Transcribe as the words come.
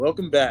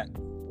Welcome back.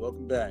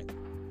 Welcome back.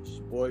 It's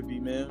your boy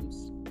B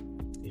Mims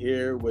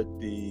here with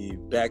the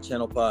Back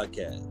Channel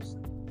Podcast.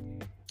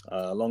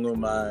 Along with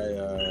my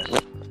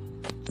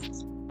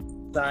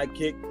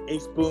sidekick,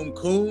 Ace Boom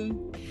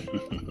Coon.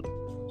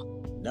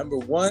 Number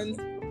one,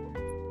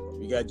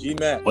 we got G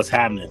Mac. What's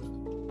happening?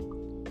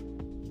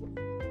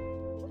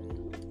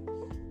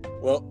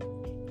 Well,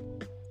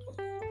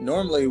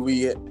 normally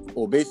we had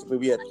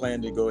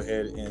planned to go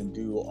ahead and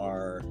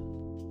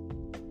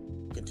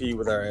continue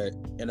with our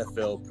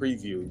NFL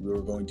preview. We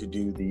were going to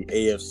do the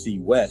AFC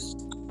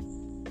West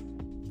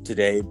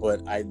today,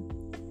 but I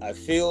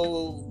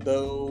feel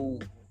though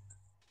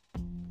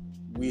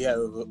we have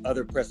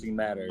other pressing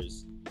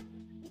matters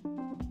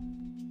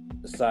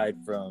aside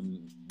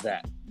from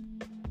that.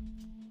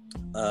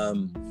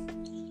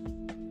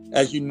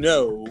 As you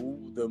know,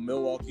 the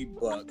Milwaukee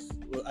Bucks.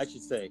 Well, I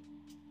should say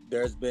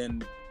there have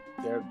been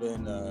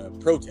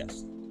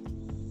protests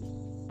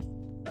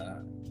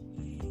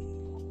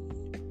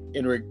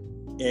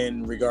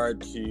in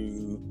regard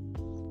to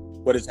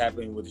what is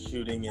happening with the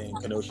shooting in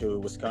Kenosha,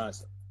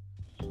 Wisconsin,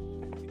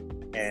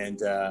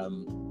 and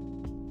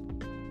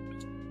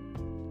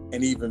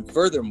even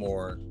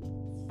furthermore,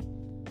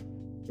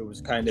 it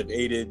was kind of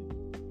aided.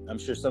 I'm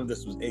sure some of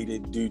this was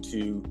aided due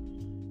to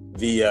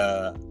the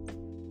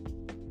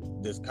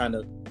kind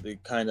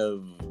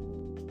of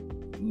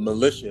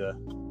militia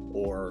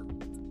or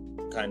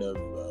kind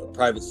of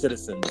private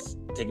citizens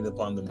taking it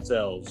upon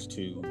themselves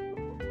to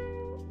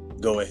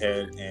go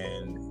ahead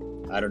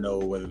and, I don't know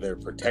whether they're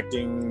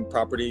protecting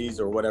properties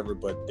or whatever,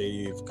 but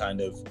they've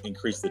kind of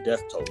increased the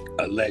death toll.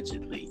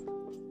 Allegedly.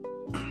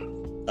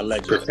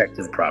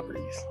 Protecting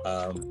properties.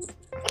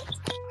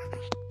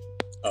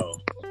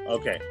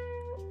 Okay.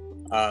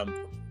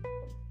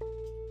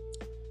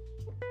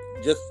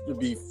 Just to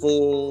be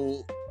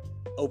full,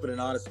 open and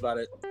honest about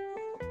it,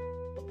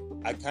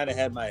 I kind of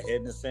had my head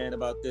in the sand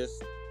about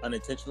this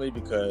unintentionally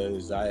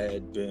because I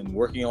had been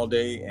working all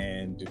day,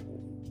 and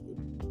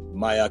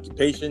my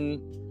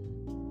occupation,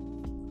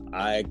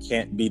 I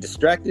can't be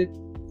distracted,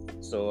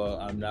 so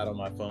I'm not on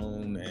my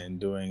phone and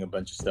doing a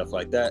bunch of stuff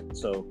like that.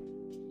 So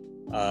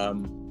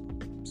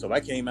I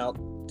came out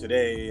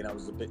today and I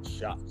was a bit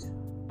shocked.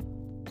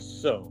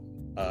 So,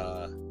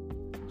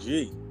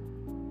 G,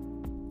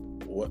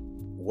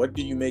 what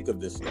do you make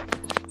of this thing?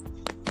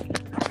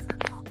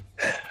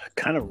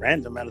 Kind of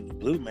random out of the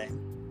blue,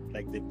 man.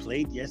 Like, they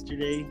played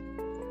yesterday,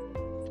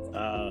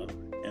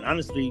 and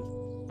honestly,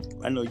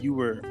 I know you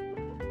were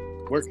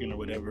working or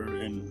whatever,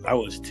 and I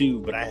was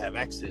too, but I have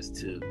access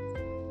to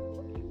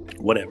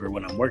whatever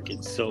when I'm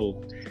working.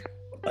 So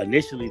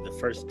initially the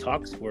first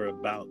talks were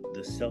about the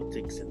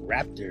Celtics and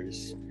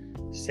Raptors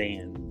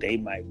saying they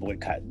might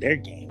boycott their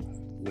game,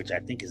 which I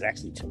think is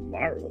actually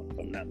tomorrow, if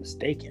I'm not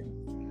mistaken.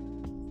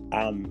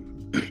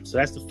 So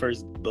that's the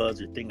first buzz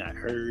or thing I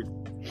heard.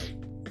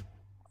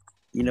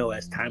 You know,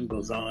 as time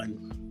goes on,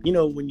 you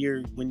know, when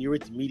you're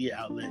with the media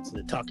outlets and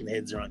the talking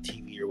heads are on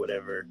TV or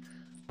whatever,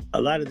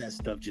 a lot of that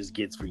stuff just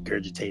gets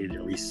regurgitated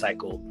and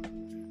recycled.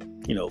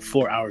 You know,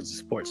 4 hours of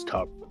sports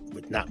talk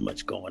with not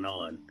much going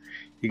on,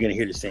 you're going to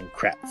hear the same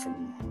crap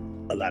from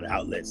a lot of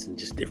outlets and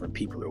just different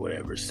people or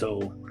whatever.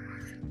 So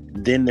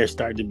then there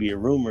started to be a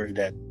rumor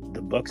that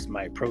the Bucks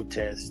might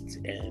protest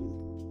and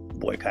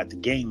boycott the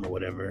game or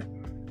whatever.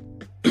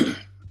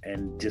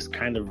 And just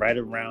kind of right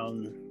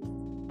around,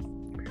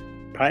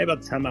 probably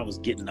about the time I was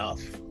getting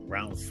off,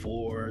 around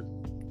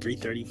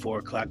 3:30, 4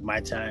 o'clock my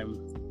time,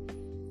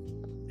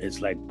 it's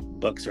like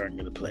Bucks aren't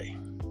going to play.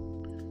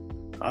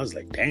 I was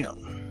like, damn.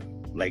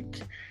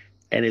 Like,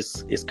 and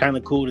it's kind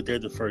of cool that they're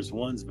the first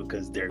ones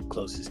because they're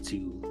closest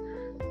to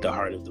the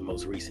heart of the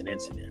most recent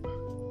incident.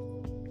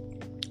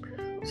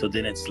 So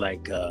then it's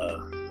like,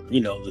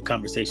 the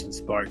conversation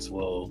sparks,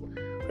 well,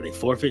 are they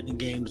forfeiting the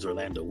game? Does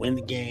Orlando win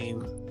the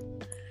game?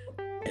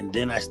 And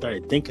then I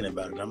started thinking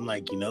about it. I'm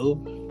like,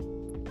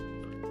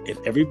 if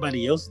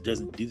everybody else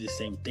doesn't do the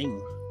same thing,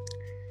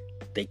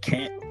 they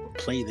can't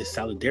play the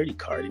solidarity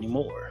card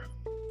anymore.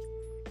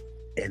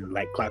 And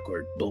like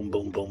clockwork, boom,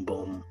 boom, boom,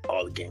 boom,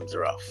 all the games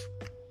are off.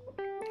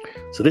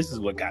 So this is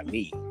what got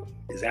me,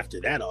 is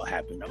after that all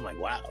happened, I'm like,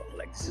 wow,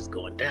 like this is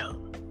going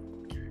down.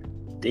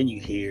 Then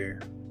you hear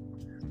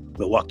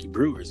Milwaukee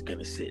Brewers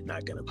gonna sit,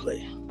 not gonna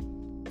play.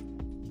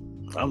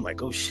 I'm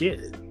like, oh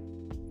shit.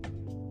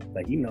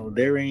 Like,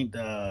 there ain't,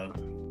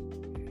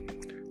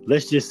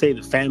 let's just say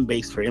the fan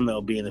base for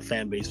MLB and the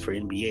fan base for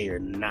NBA are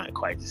not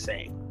quite the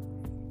same.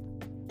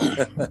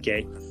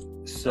 Okay,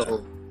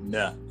 so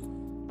nah,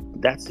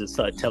 that's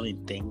a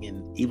telling thing.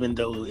 And even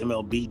though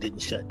MLB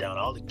didn't shut down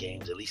all the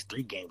games, at least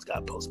 3 games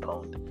got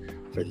postponed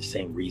for the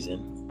same reason.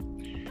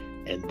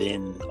 And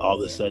then all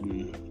of a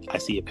sudden, I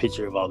see a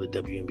picture of all the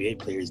WNBA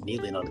players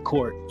kneeling on the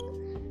court,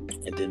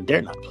 and then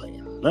they're not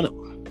playing, none of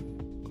them.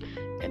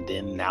 And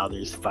then now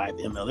there's 5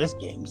 MLS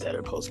games that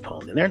are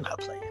postponed, and they're not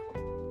playing.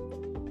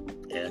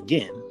 And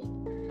again,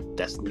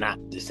 that's not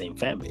the same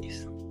fan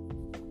base.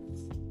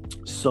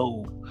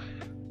 So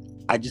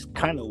I just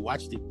kind of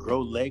watched it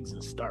grow legs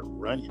and start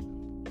running.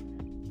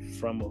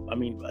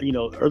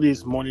 Early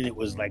this morning it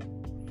was like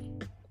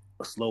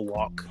a slow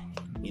walk,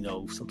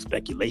 some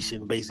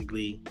speculation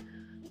basically.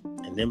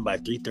 And then by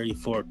 3:30,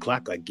 4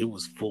 o'clock, like it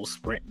was full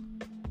sprint.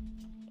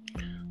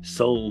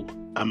 So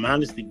I'm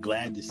honestly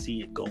glad to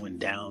see it going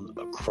down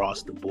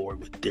across the board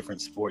with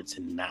different sports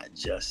and not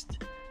just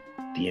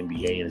the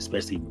NBA, and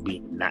especially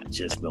being not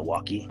just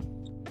Milwaukee.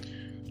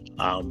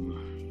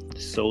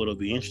 So it'll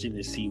be interesting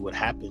to see what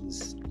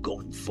happens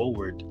going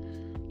forward.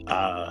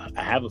 I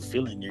have a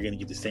feeling you're going to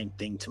get the same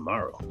thing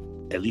tomorrow,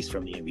 at least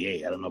from the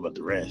NBA. I don't know about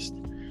the rest,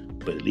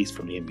 but at least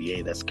from the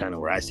NBA, that's kind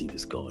of where I see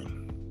this going.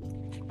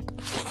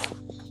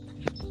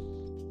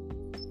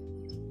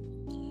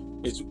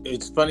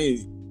 It's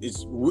funny.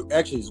 It's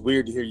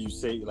weird to hear you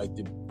say, like,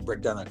 to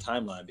break down that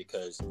timeline,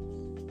 because,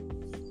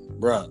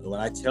 bruh, when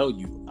I tell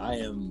you I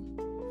am,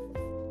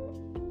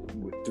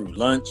 through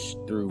lunch,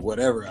 through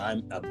whatever,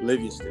 I'm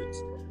oblivious to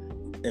this.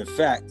 In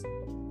fact,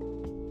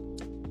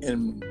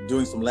 in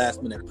doing some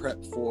last minute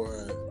prep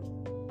for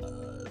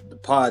the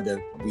pod that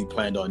we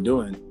planned on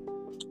doing,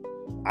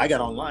 I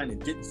got online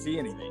and didn't see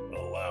anything.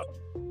 Oh, wow.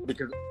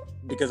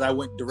 Because I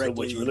went directly. So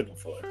what you were looking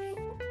for?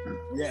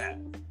 Yeah.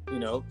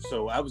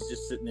 So I was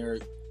just sitting there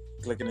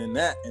clicking in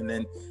that, and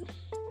then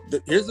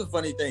here's the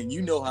funny thing.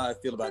 You know how I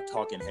feel about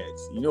talking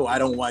heads. I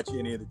don't watch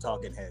any of the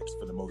talking heads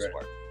for the most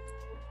part.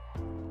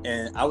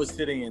 And I was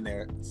sitting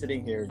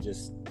here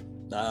just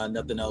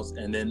nothing else.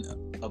 And then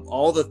of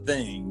all the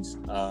things,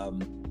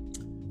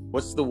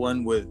 what's the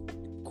one with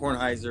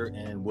Kornheiser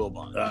and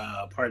Wilbon?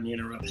 Pardon the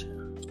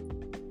interruption.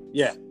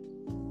 Yeah,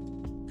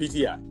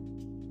 PTI,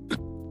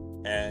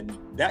 and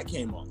that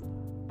came on,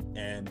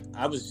 and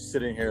I was just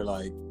sitting here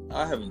like,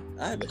 I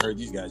haven't heard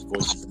these guys'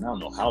 voices in I don't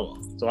know how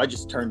long. So I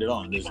just turned it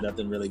on. There's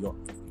nothing really going.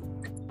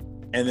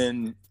 And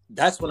then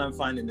that's when I'm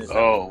finding this.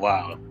 Oh,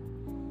 wow.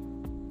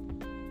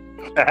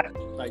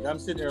 Like, I'm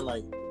sitting there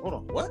like, hold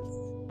on, what?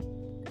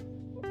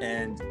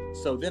 And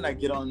so then I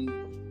get on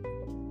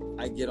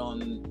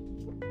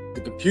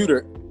the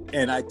computer,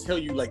 and I tell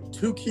you like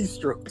 2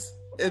 keystrokes,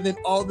 and then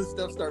all this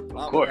stuff starts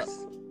popping up.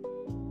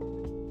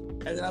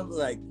 And then I was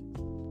like,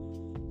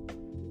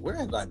 where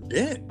have I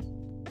been?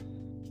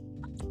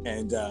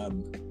 And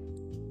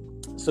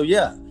so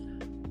yeah,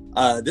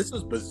 this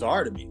was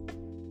bizarre to me,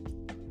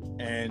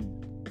 and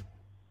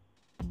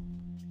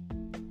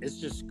it's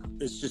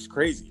just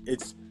crazy.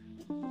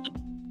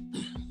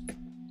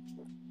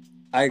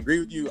 I agree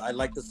with you. I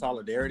like the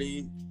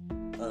solidarity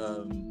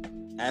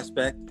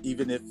aspect,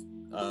 even if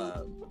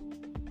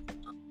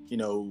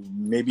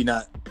maybe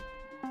not,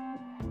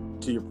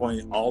 to your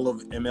point, all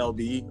of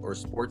MLB or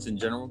sports in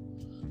general,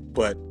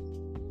 but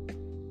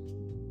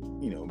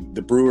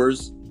the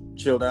Brewers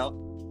chilled out,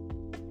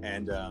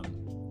 and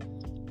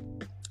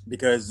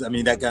because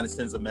that kind of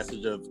sends a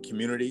message of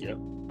community. Yep.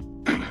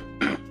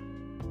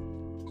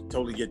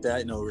 Totally get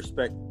that.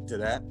 Respect to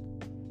that.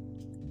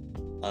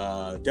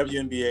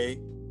 WNBA.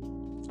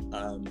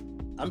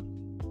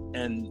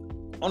 And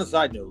on a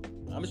side note,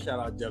 I'm gonna shout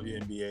out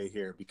WNBA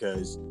here,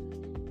 because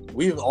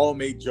we've all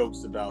made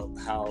jokes about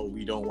how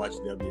we don't watch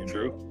WNBA.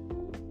 True.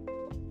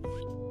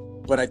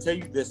 But I tell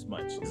you this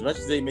much: as much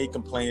as they may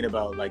complain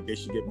about like they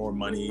should get more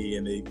money,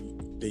 and they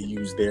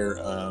use their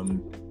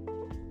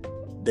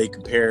they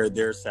compare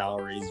their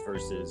salaries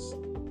versus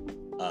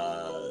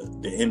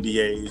the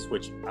NBA's,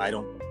 which I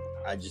don't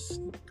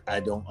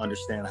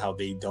understand how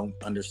they don't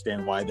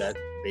understand why that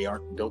they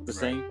aren't built the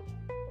same.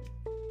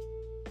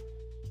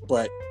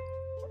 But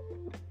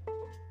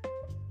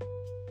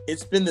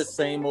it's been the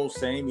same old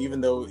same, even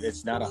though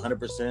it's not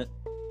 100%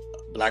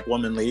 Black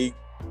woman league.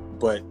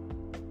 But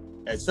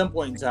at some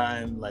point in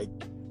time, like,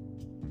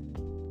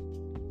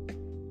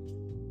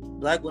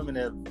 Black women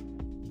have,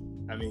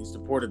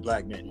 supported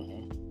Black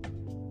men.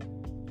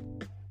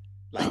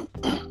 Like,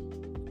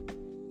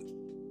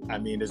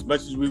 as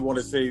much as we want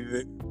to say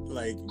that,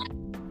 like,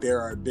 they're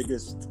our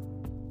biggest,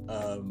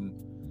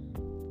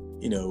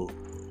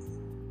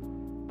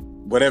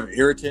 whatever,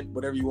 irritant,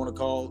 whatever you want to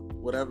call,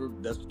 whatever,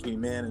 that's between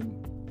man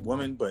and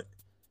woman. But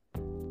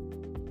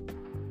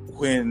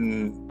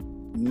when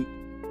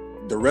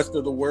the rest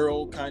of the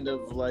world kind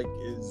of like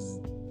is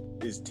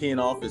teeing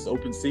off its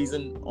open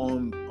season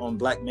on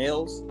Black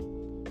males,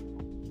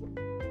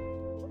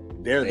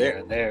 they're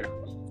there.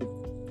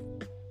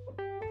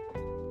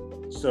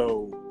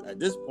 So at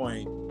this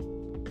point,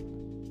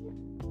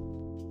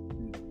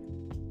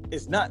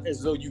 it's not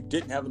as though you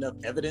didn't have enough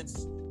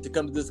evidence to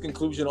come to this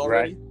conclusion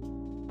already,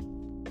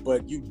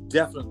 but you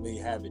definitely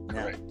have it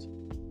now.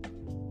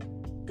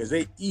 Because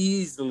they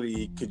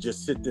easily could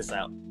just sit this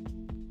out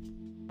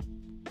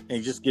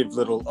and just give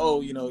little,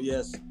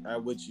 yes, I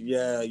with you,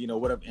 yeah,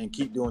 whatever, and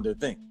keep doing their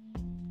thing.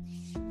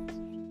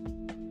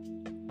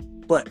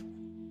 But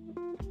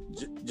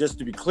just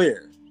to be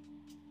clear,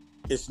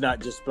 it's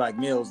not just Black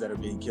males that are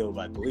being killed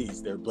by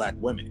police. They're Black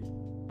women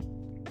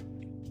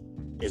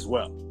as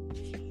well.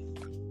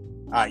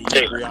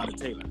 Breonna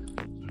Taylor.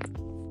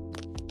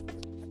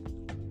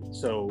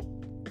 So,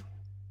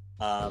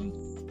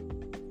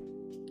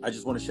 I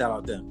just want to shout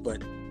out them.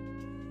 But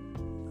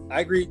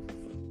I agree.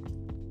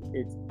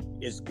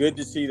 It's good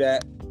to see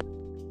that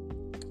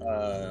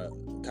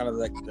kind of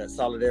like that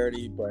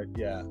solidarity. But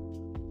yeah,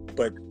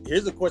 but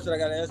here's a question I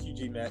got to ask you,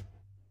 G-Mac.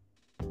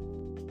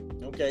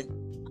 Okay,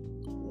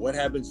 what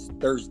happens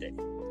Thursday?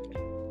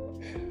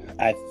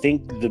 I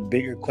think the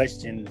bigger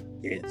question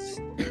is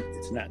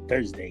it's not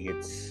Thursday.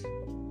 It's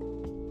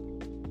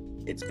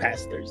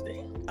past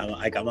Thursday.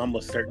 I'm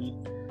almost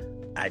certain.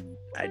 I'd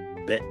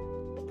bet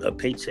a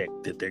paycheck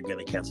that they're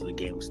going to cancel the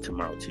games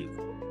tomorrow too.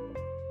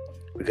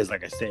 Because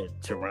like I said,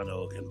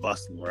 Toronto and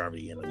Boston were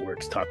already in the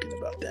works talking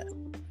about that.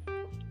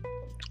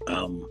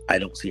 I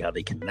don't see how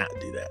they cannot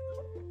do that.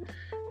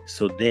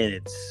 So then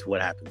it's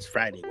what happens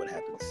Friday, what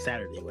happens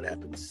Saturday, what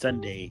happens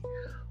Sunday.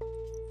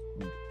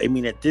 I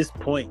mean, at this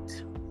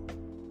point,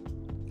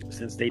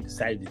 since they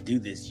decided to do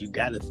this, you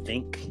got to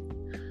think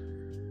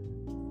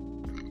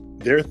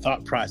their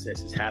thought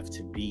processes have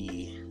to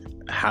be,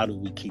 how do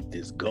we keep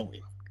this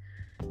going?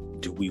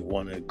 Do we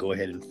want to go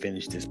ahead and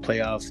finish this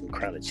playoffs and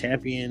crown a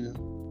champion?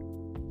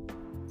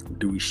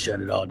 Do we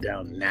shut it all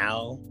down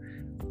now?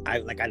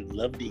 I'd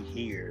love to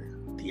hear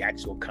the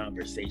actual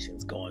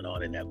conversations going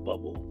on in that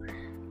bubble,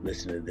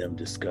 listen to them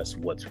discuss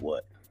what's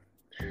what.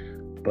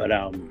 But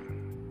I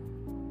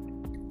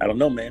don't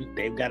know, man.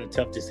 They've got a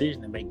tough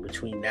decision to make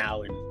between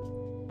now and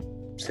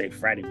say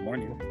Friday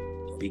morning,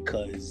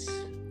 because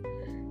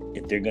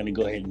if they're going to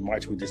go ahead and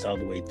march with this all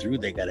the way through,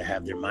 they got to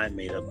have their mind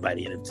made up by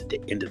the end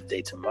of the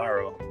day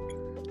tomorrow.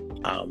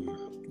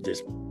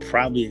 There's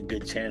probably a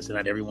good chance that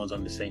not everyone's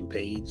on the same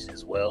page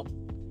as well.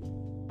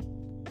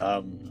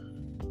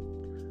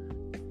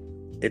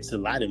 It's a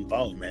lot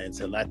involved, man. It's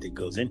a lot that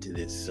goes into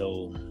this.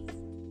 So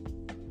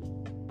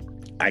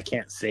I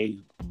can't say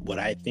what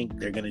I think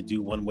they're going to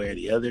do one way or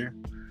the other,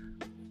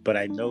 but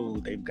I know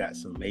they've got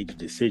some major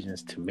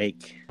decisions to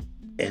make.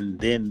 And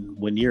then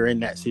when you're in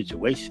that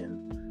situation,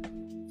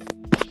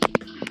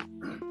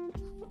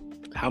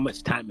 how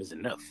much time is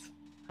enough?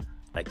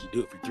 Like, you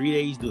do it for 3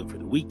 days, do it for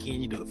the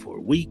weekend, you do it for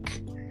a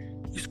week,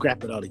 you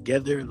scrap it all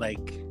together.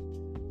 Like,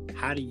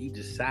 how do you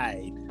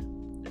decide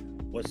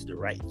what's the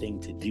right thing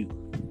to do?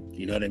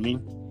 You know what I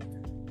mean?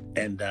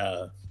 And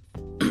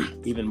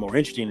even more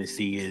interesting to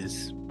see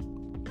is,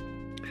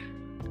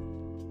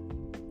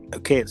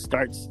 okay, it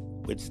started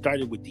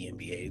with the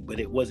NBA, but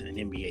it wasn't an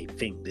NBA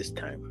thing this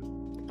time.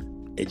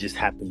 It just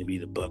happened to be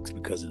the Bucks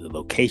because of the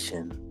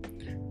location.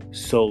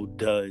 So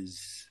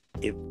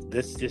if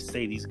let's just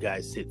say these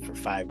guys sit for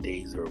 5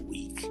 days or a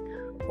week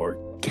or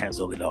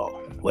cancel it all,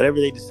 whatever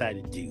they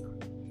decide to do,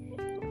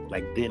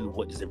 like, then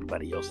what does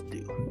everybody else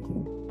do?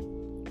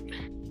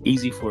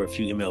 Easy for a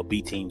few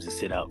MLB teams to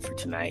sit out for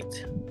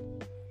tonight.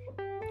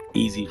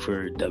 Easy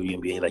for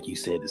WNBA, like you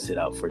said, to sit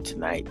out for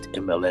tonight.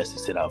 MLS to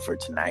sit out for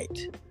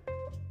tonight.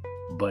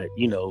 But,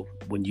 you know,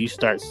 when you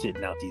start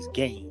sitting out these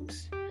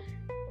games,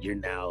 you're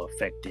now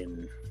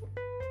affecting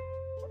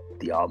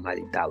the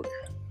almighty dollar,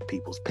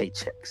 people's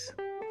paychecks.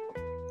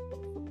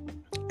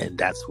 And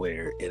that's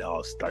where it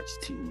all starts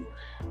to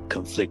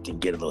conflict and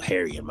get a little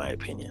hairy, in my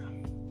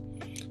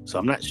opinion. So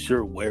I'm not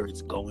sure where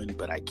it's going,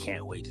 but I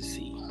can't wait to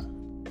see.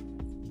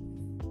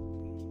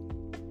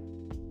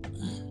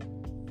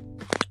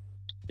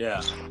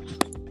 Yeah.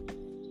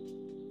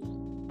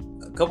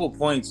 A couple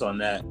points on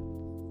that.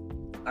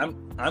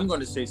 I'm going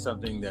to say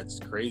something that's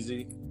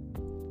crazy,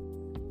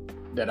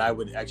 that I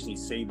would actually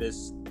say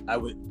this.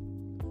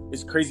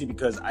 It's crazy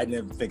because I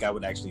never think I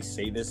would actually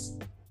say this,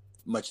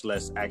 much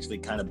less actually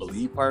kind of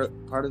believe part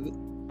of it.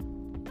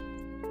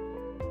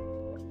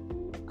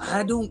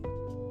 I don't,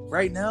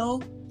 right now,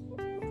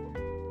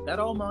 that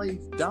almighty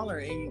dollar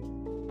ain't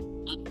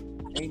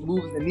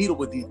moving the needle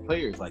with these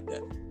players like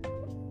that.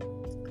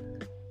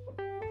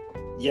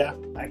 Yeah,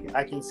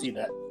 I can see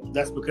that.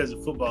 That's because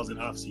of football's in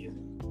off season.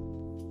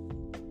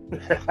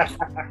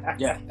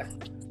 Yeah.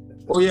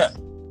 Oh yeah.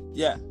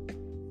 Yeah.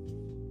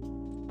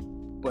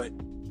 But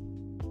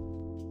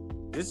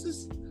this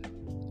is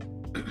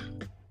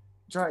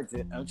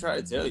I'm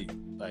trying to tell you,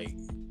 like,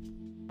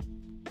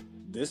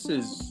 this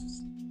is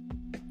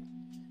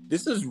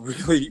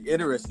really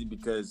interesting,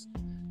 because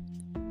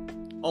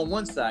on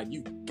one side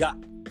you've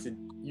got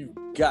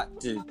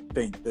to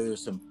think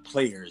there's some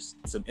players,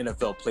 some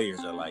NFL players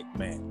are like,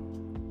 man,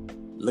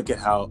 look at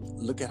how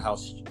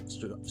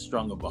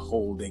strong of a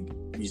holding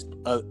these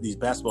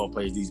basketball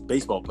players, these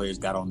baseball players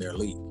got on their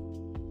league.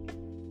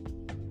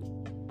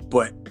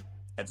 But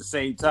at the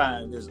same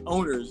time, there's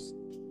owners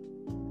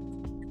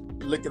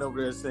looking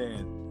over there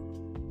saying,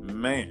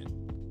 man,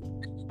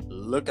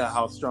 look at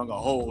how strong a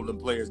hold the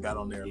players got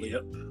on their league.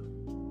 Yep.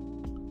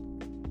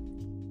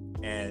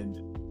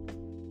 And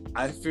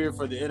I fear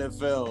for the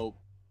NFL,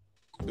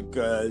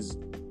 because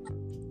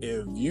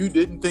if you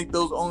didn't think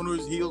those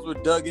owners' heels were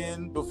dug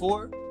in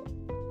before,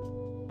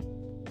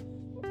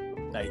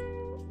 like,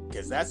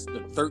 because that's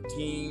the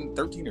 13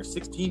 or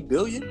 16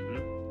 billion. Mm-hmm.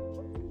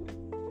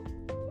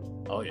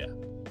 Oh yeah.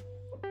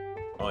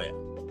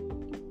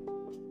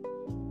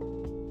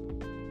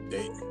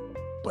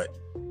 But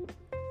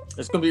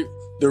it's gonna be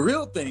the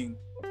real thing.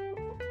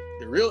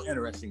 The real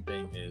interesting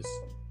thing is,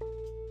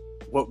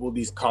 what will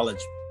these college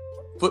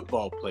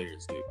football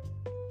players do?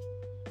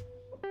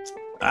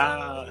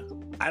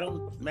 I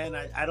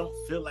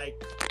don't feel like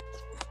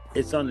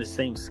it's on the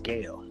same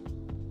scale.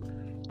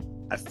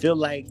 I feel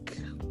like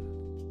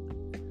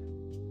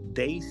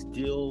they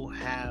still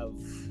have,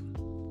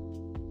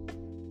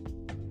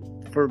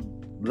 for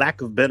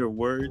lack of better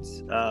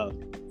words,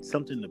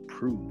 something to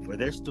prove, or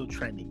they're still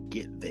trying to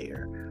get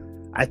there.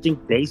 I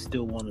think they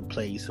still want to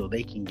play so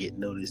they can get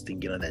noticed and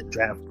get on that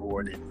draft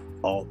board and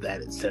all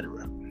that,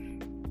 etc.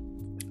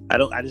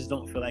 I just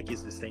don't feel like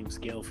it's the same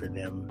scale for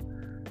them.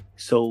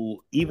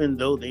 So even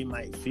though they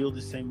might feel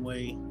the same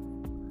way,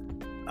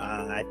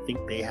 I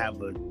think they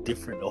have a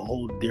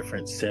whole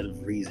different set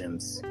of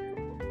reasons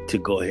to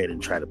go ahead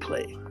and try to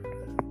play.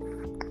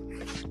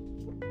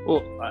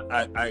 Well,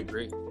 I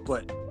agree,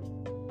 but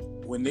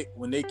when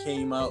they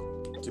came out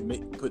to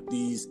put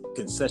these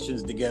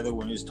concessions together,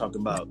 when he was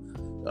talking about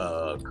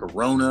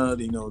Corona,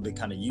 they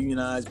kind of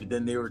unionized, but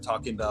then they were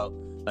talking about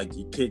like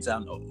the kids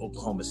out in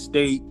Oklahoma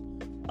State,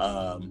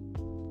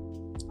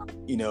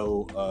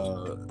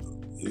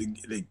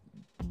 the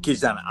kids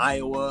down in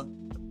Iowa,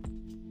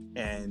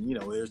 and they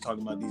were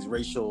talking about these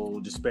racial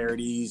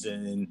disparities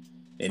and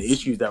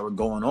issues that were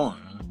going on,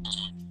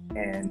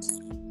 and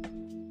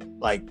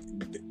like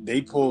they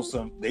pulled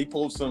some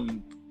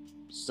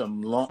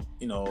long,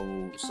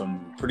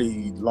 some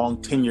pretty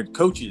long tenured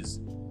coaches,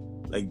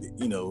 like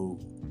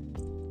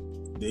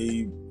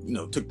they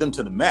took them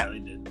to the mat.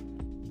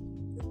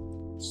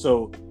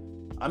 So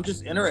I'm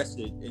just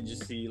interested in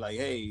just see like,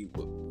 hey,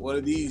 what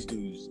are these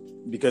dudes?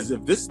 Because the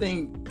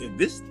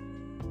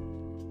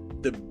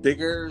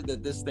bigger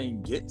that this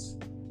thing gets,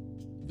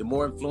 the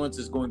more influence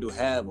it's going to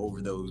have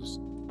over those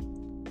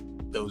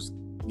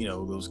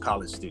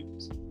college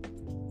students,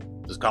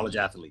 those college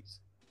athletes.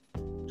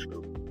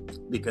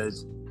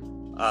 Because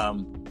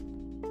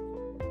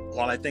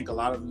while I think a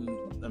lot of them,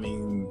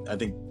 I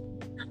think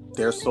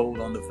they're sold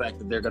on the fact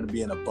that they're going to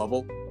be in a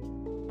bubble,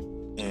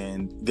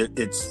 and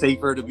it's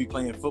safer to be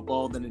playing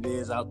football than it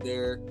is out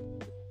there,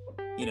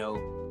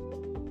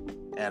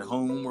 at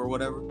home or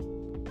whatever.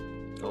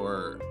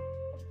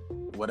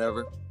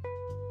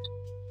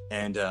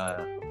 And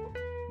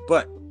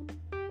but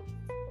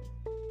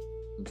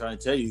I'm trying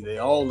to tell you, they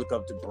all look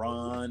up to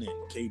Bron and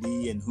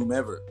KD and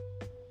whomever.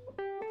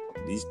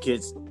 These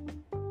kids,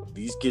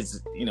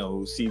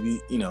 see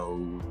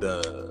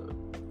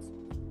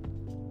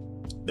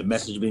the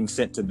message being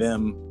sent to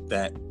them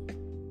that,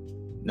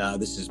 nah,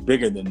 this is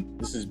bigger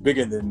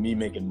than me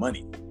making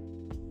money.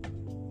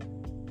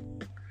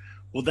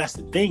 Well, that's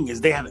the thing, is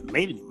they haven't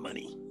made any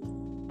money.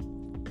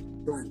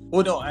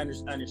 Well, no, I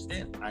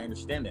understand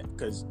that,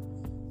 because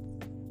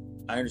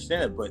I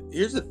understand it. But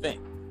here's the thing: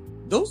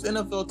 those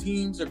NFL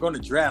teams are going to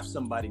draft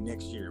somebody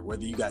next year,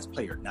 whether you guys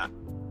play or not.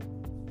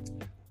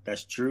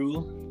 That's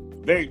true,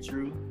 very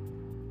true.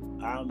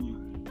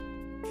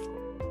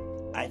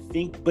 I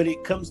think, but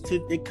it comes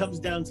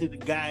down to the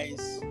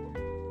guys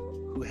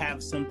who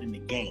have something to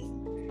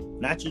gain,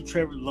 not your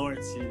Trevor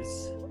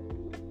Lawrences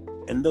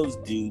and those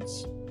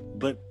dudes,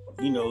 but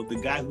the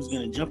guy who's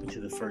going to jump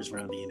into the first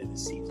round at the end of the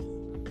season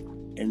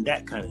and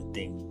that kind of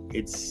thing.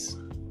 It's,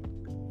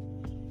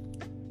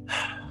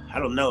 I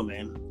don't know,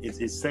 man.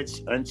 It's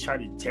such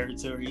uncharted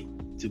territory,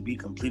 to be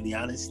completely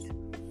honest.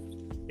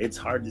 It's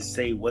hard to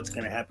say what's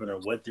going to happen or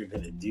what they're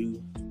going to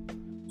do.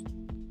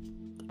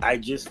 I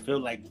just feel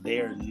like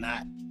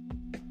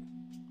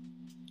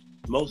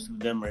most of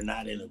them are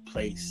not in a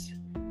place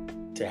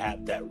to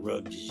have that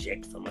rug just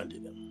yanked from under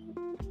them.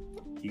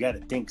 You got to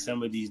think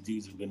some of these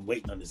dudes have been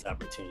waiting on this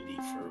opportunity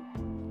for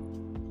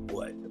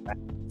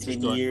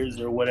 10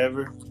 years or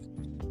whatever,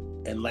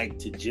 and like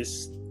to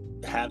just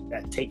have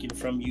that taken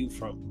from you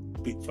for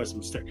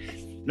some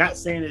not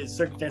saying that it's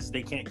circumstances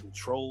they can't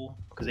control,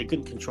 because they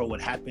couldn't control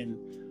what happened,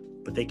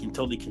 but they can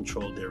totally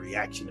control their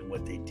reaction and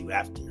what they do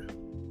after.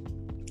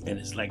 And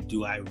it's like,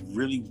 do I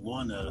really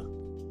want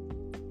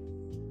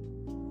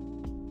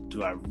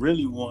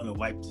to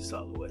wipe this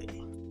all away?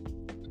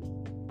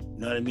 You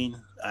know what I mean?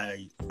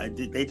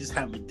 They just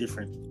have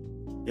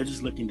they're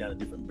just looking down a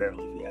different barrel,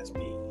 if you ask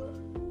me.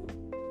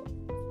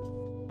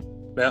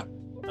 Yeah,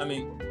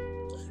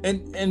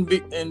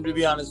 and to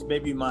be honest,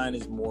 maybe mine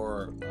is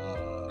more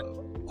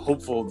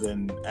hopeful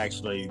than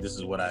actually this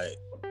is what I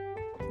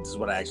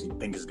actually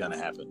think is gonna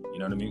happen. You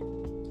know what I mean?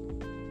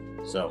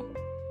 So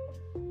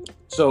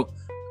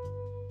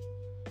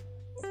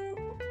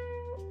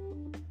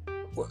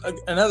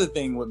another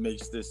thing, what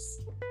makes this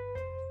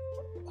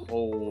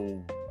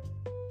whole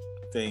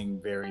thing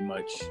very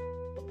much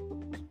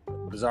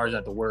bizarre is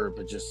not the word,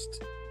 but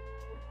just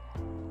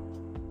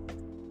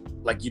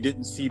like you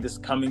didn't see this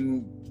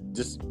coming,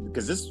 just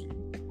because this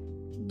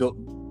built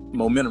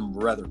momentum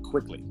rather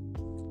quickly.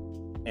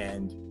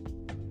 And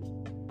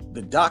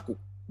the Doc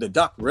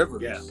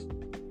Rivers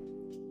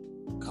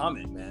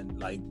comment, man,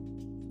 like,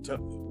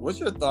 what's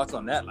your thoughts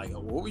on that? Like,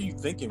 what were you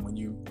thinking when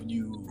you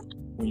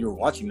were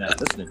watching that,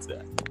 listening to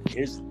that?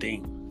 Here's the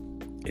thing,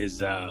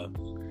 is I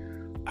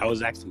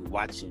was actually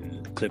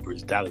watching the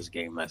Clippers Dallas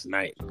game last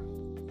night,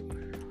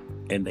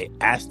 and they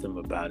asked him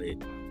about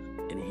it,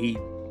 and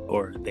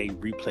they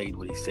replayed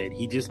what he said.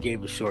 He just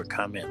gave a short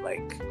comment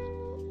like,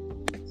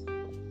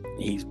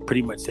 He's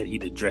pretty much said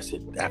he'd address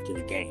it after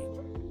the game.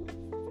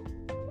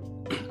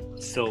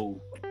 So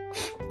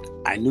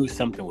I knew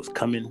something was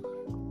coming.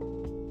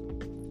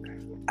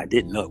 I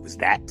didn't know it was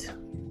that.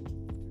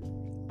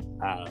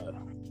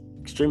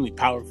 Extremely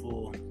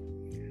powerful,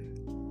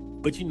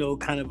 but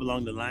kind of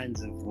along the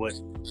lines of what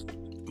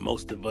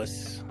most of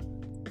us,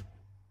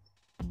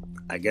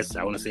 I guess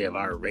I want to say, of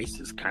our race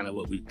is kind of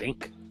what we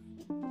think.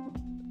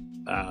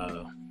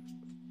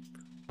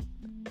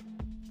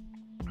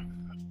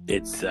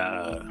 It's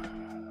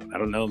I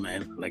don't know,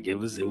 man. Like it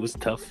was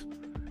tough,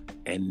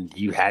 and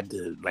you had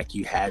to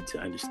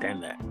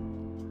understand that.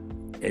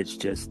 It's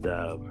just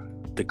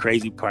the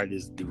crazy part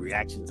is the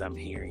reactions I'm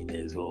hearing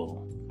is,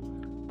 well,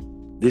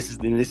 this is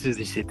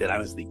the shit that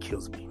honestly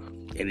kills me.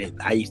 And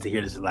I used to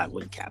hear this a lot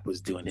when Cap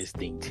was doing his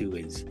thing too.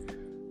 Is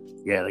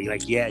yeah,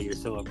 yeah, you're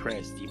so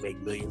impressed, you make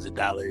millions of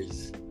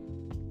dollars,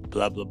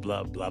 blah blah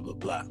blah blah blah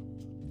blah.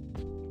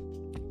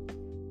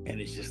 And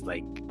it's just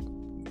like,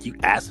 you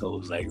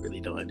assholes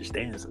really don't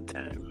understand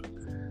sometimes.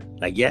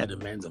 Like, yeah, the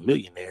man's a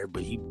millionaire,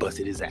 but he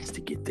busted his ass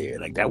to get there.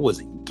 Like, that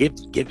wasn't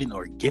given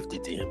or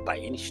gifted to him by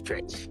any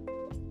stretch.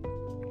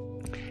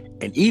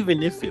 And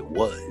even if it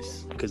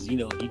was, because you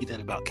get that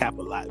about Cap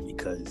a lot,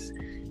 because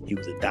he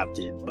was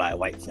adopted by a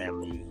white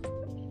family,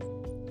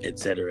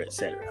 etc.,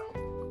 etc.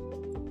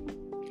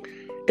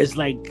 It's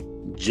like,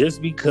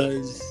 just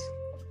because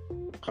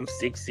I'm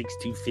 6'6",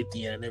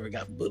 250 and I never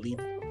got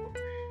bullied,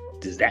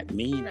 does that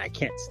mean I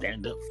can't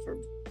stand up for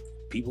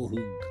people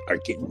who are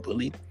getting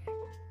bullied?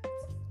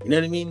 You know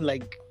what I mean?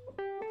 Like,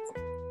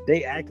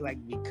 they act like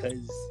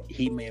because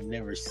he may have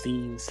never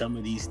seen some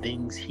of these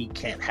things, he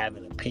can't have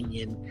an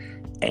opinion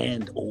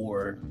and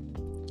or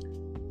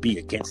be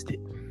against it.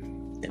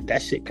 And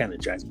that shit kind of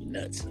drives me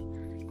nuts.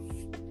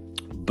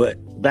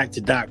 But back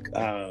to Doc,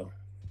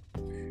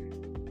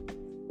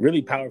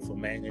 really powerful,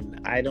 man. And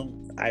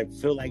I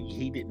feel like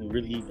he didn't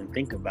really even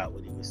think about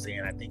what he was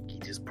saying. I think he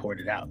just poured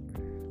it out.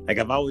 Like,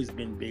 I've always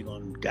been big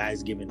on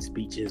guys giving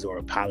speeches or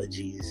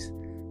apologies,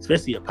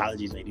 especially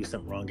apologies when they do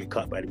something wrong, get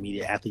caught by the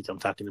media. Athletes I'm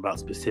talking about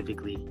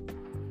specifically.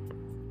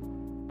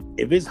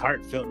 If it's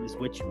heartfelt and it's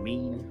what you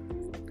mean,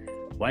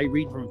 why are you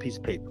reading from a piece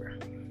of paper?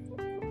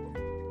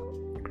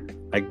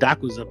 Like,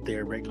 Doc was up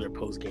there, regular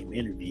post-game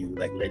interview,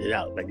 like, let it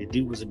out. Like, the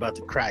dude was about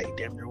to cry. He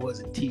damn near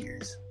was in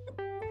tears.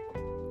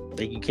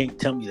 Like, you can't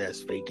tell me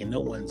that's fake, and no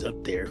one's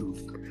up there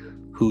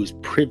whose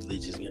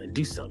privilege is going to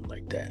do something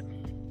like that.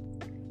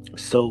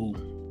 So,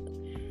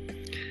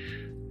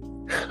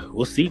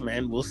 we'll see,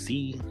 man. We'll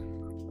see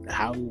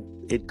how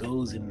it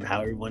goes and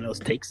how everyone else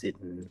takes it.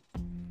 And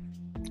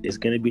it's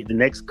going to be, the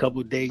next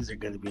couple of days are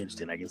going to be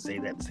interesting. I can say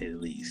that, to say the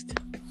least.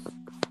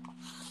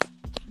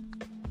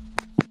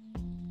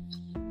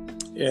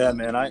 Yeah,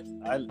 man. I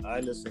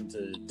listened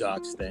to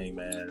Doc's thing,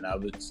 man, and I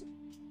was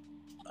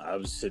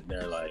sitting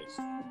there like,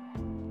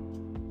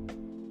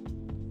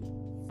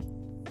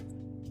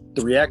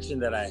 the reaction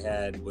that I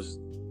had was,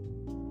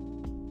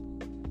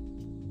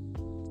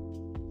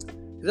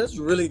 that's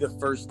really the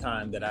first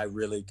time that I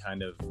really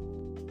kind of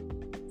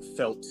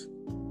felt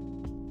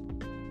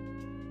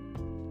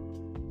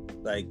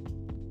like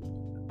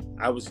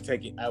I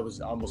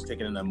was almost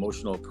taking an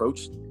emotional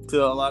approach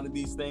to a lot of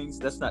these things.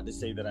 That's not to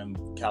say that I'm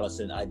callous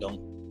and I don't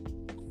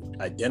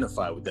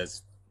identify with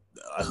this.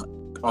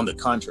 On the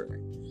contrary,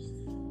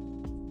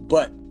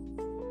 but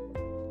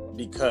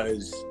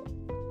because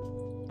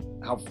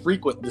how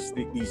frequent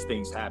these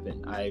things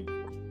happen, I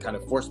kind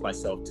of forced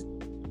myself to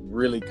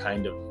really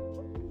kind of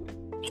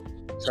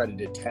try to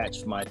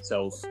detach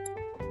myself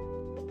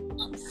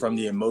from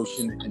the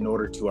emotion in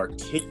order to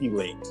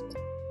articulate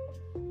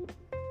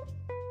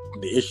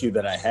the issue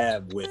that I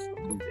have with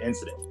the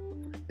incident.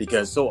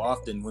 Because so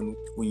often when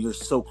you're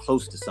so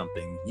close to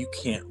something, you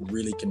can't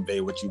really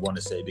convey what you want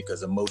to say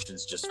because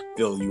emotions just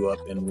fill you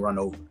up and run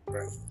over.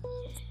 Right?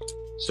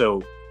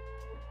 So,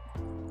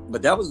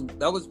 but that was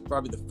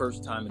probably the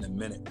first time in a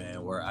minute,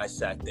 man, where I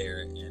sat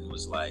there and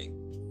was like,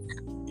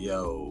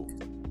 yo,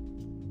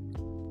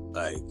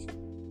 like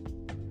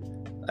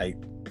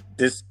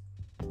this,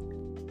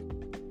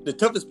 the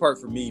toughest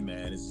part for me,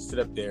 man, is to sit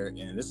up there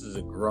and this is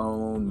a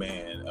grown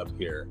man up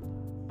here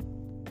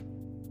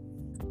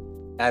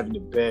having to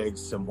beg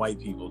some white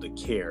people to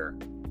care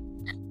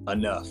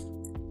enough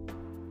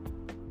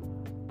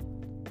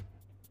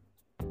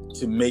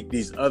to make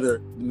this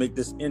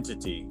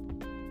entity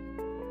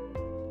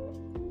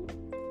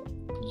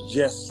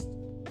just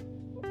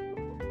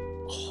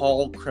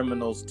haul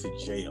criminals to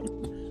jail.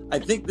 I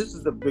think this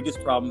is the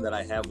biggest problem that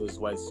I have, is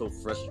why it's so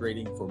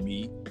frustrating for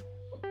me,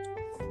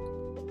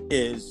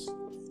 is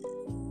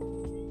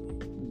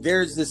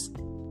there's this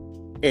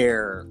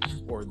air,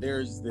 or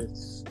there's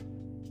this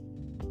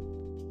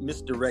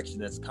misdirection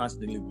that's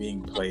constantly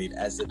being played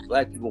as if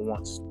Black people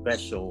want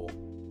special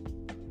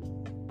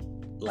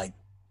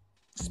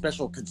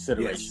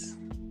consideration.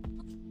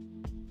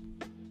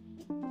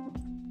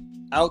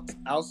 Yes.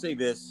 I'll say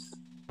this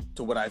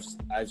to what I've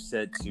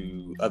said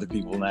to other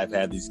people when I've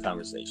had these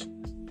conversations.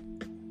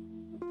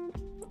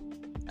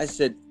 I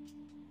said,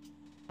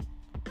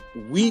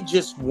 we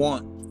just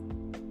want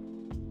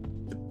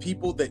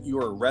people that you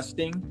are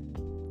arresting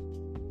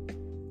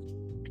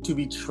to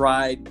be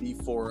tried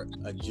before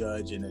a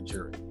judge and a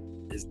jury,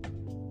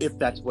 if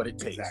that's what it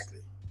takes.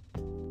 Exactly.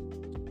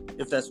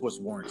 If that's what's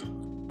warranted.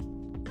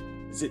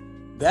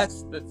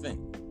 That's the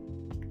thing.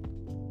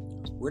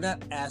 We're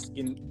not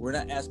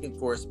asking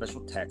for a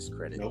special tax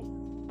credit. Nope.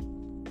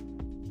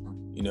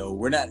 You know,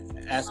 we're not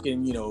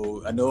asking, you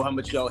know, I know how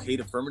much y'all hate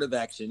affirmative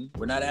action.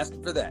 We're not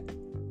asking for that.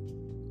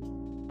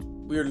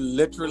 We're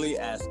literally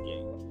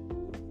asking,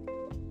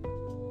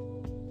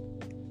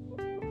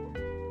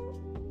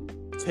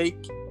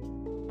 take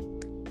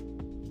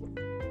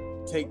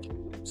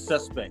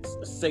suspects,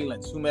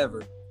 assailants,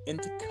 whomever,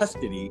 into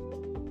custody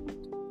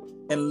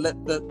and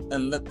let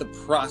the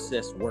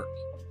process work.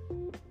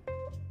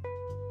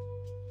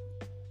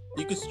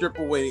 You can strip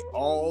away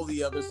all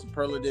the other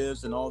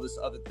superlatives and all these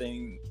other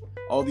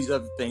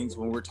things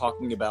when we're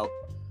talking about,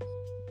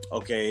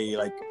 okay,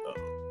 like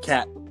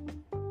Cap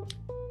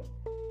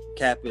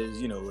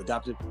is, you know, he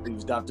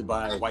was adopted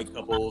by a white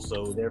couple,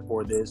 so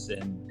therefore this,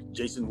 and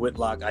Jason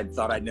Whitlock, I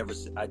told her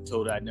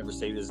I'd never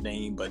say his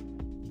name, but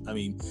I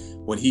mean,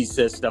 when he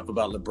says stuff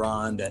about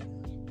LeBron, that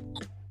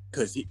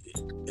because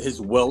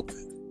his wealth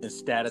and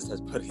status has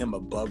put him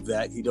above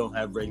that, he don't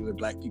have regular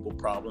black people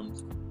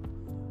problems.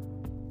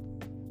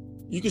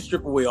 You can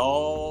strip away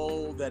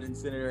all that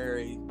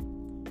incendiary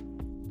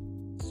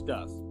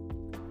stuff.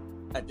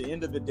 At the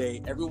end of the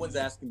day, everyone's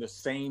asking the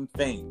same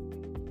thing.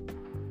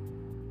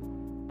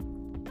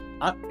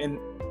 And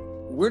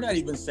we're not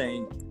even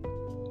saying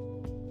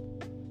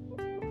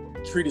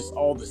treat us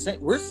all the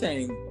same. We're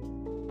saying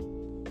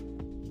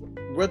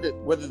whether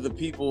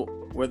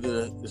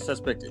the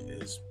suspect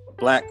is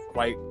black,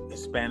 white,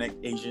 Hispanic,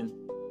 Asian,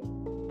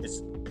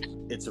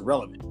 it's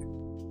irrelevant.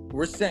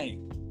 We're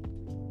saying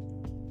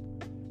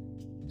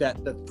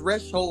that the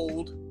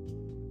threshold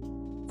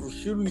for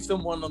shooting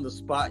someone on the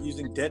spot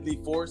using deadly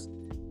force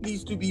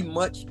needs to be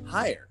much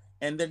higher,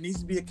 and there needs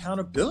to be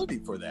accountability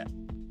for that.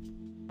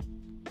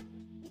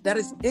 That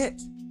is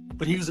it.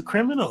 But he was a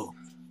criminal.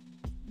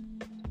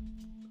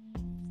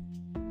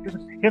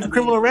 He has a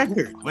criminal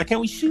record. Why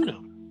can't we shoot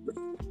him?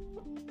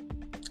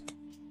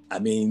 I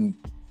mean,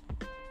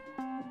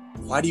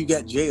 why do you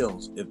got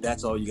jails if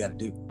that's all you got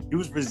to do? He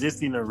was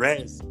resisting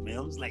arrest, man.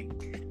 I was like,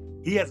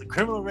 he has a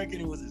criminal record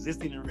and was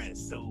resisting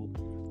arrest. So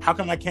how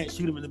come I can't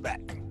shoot him in the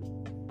back?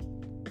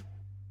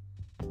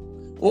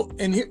 Well,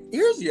 and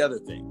here's the other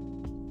thing.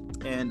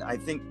 And I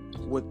think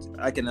what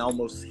I can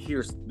almost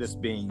hear this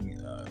being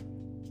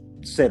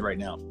said right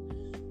now.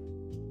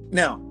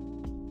 Now,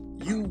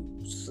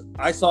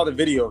 I saw the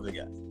video of the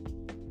guy.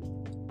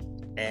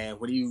 And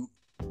when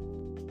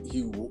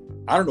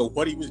I don't know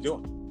what he was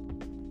doing.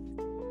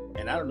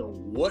 And I don't know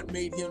what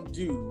made him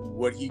do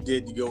what he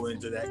did to go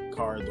into that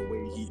car the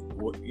way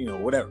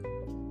whatever.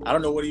 I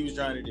don't know what he was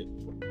trying to do.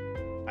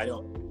 I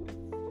don't.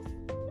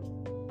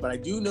 But I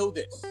do know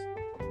this.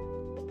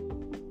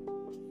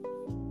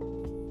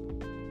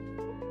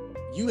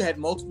 You had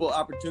multiple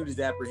opportunities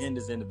to apprehend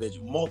this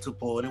individual.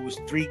 Multiple, and it was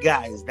 3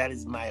 guys. That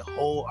is my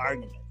whole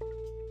argument.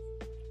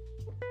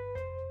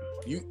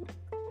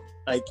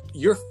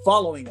 You're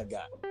following a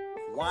guy.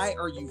 Why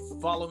are you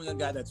following a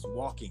guy that's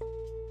walking?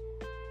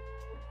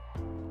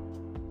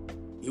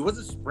 He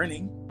wasn't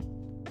sprinting.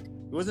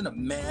 It wasn't a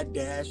mad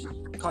dash.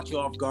 Caught you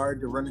off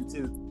guard to run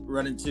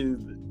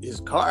into his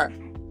car.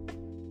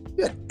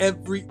 You had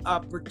every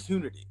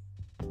opportunity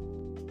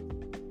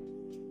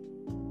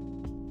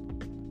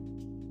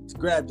to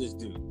grab this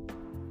dude.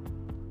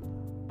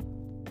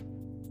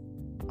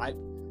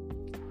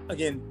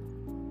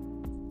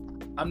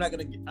 I'm not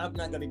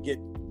gonna get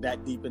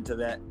that deep into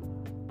that,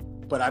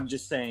 but I'm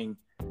just saying.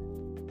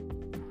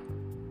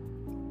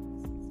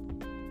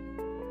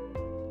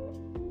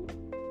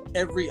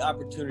 Every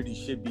opportunity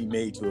should be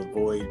made to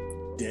avoid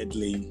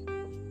deadly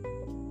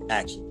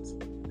actions.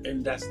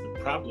 And that's the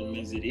problem,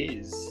 is it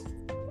is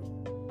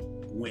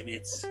when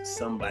it's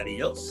somebody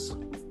else.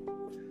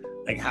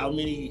 Like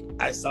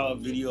I saw a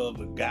video of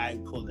a guy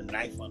who pulled a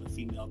knife on a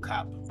female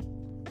cop.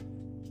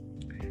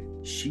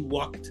 She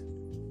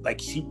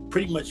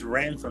pretty much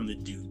ran from the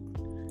dude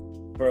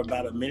for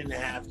about 1.5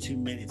 minutes, 2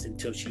 minutes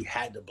until she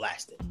had to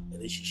blast him.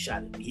 And then she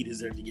shot him. He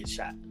deserved to get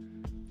shot.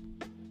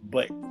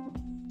 But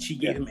she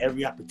gave him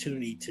every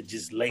opportunity to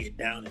just lay it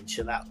down and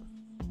chill out.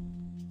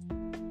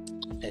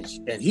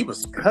 And he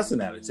was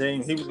cussing at her,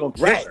 saying he was going to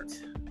kill her.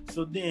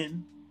 So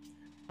then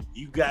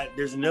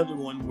there's another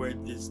one where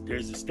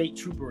there's a state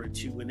trooper or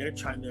two when they're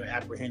trying to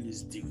apprehend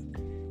this dude.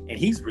 And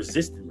he's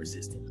resisting,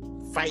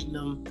 fighting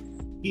them.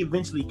 He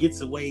eventually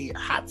gets away,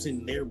 hops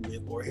in their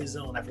whip or his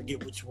own, I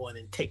forget which one,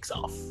 and takes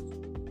off.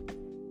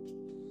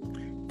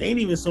 They ain't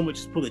even so much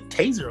as pull a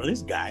taser on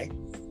this guy.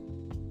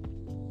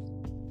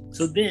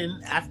 So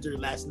then, after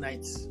last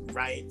night's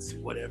riots,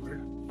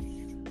 whatever,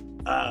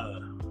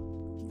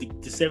 the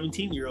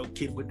 17-year-old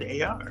kid with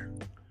the AR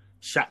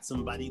shot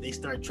somebody. They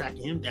started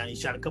tracking him down. He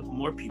shot a couple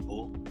more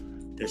people.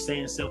 They're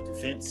saying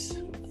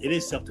self-defense. It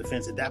is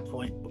self-defense at that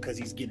point because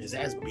he's getting his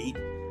ass beat.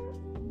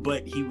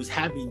 But he was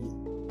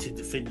having to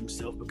defend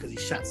himself because he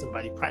shot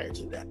somebody prior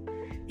to that.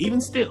 even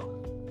still,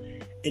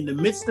 in the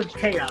midst of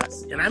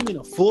chaos, and I'm in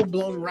a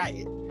full-blown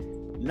riot,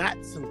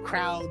 not some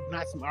crowd,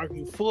 not some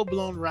arguing,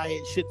 full-blown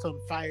riot, shit's on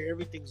fire,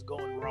 everything's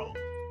going wrong.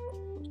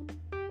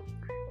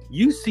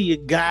 You see a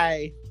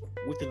guy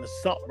with an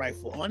assault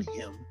rifle on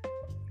him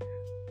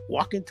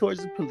walking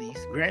towards the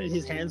police. Granted,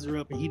 his hands are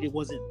up and he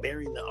wasn't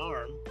bearing the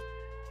arm,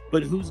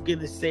 but who's going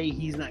to say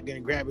he's not going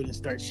to grab it and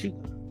start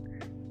shooting?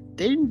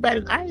 They didn't bat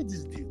an eye at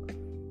this dude.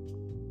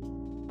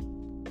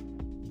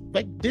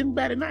 Like, didn't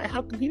bat an eye.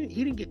 How come he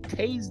didn't get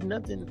tased,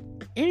 nothing,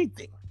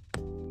 anything?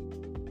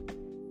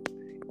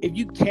 If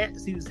you can't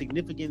see the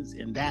significance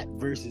in that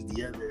versus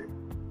the other,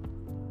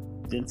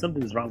 then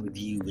something's wrong with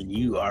you, and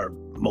you are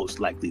most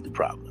likely the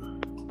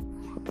problem.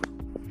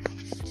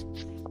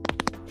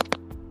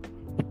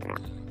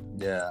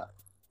 Yeah.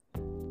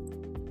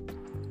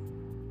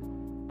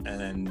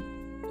 And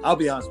I'll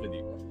be honest with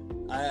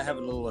you. I have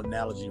a little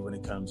analogy when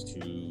it comes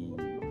to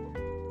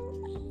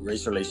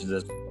race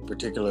relations,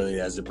 particularly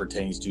as it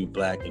pertains to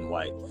black and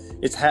white.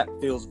 It's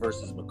Hatfields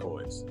versus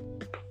McCoys.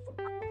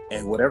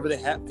 And whatever the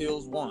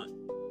Hatfields want,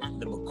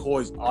 the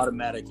McCoys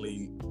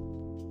automatically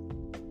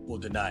will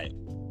deny it.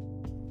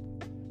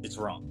 It's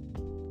wrong.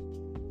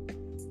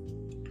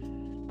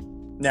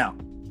 Now,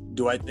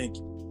 do I think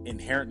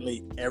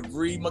inherently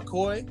every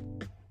McCoy?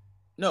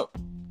 No.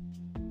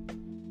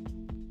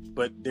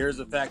 But there's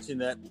a faction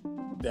that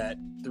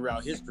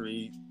throughout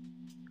history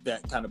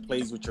that kind of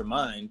plays with your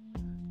mind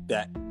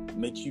that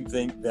makes you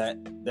think that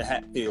the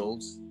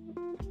Hatfields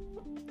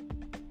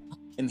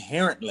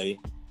inherently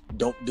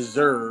don't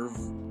deserve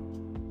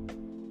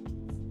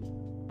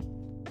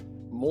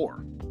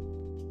more.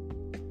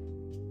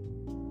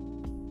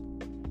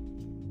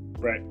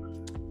 Right.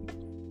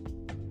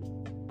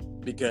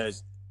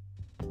 Because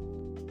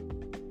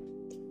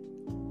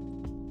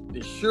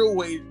the sure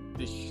way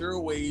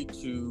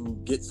to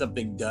get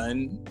something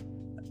done,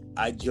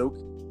 I joke,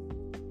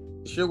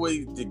 the sure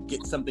way to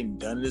get something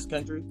done in this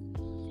country,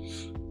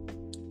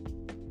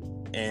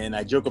 and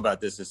I joke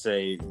about this to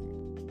say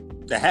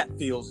the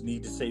Hatfields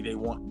need to say they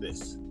want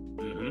this.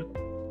 Mm-hmm.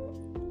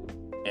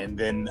 And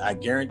then I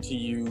guarantee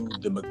you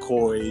the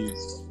McCoy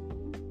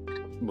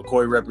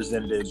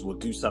representatives will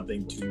do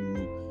something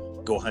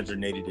to go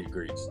 180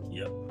 degrees.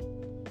 Yep.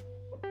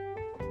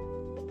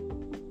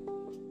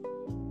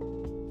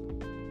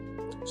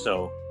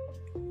 So,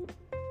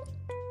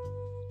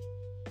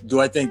 do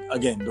I think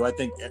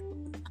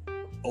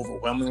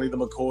overwhelmingly the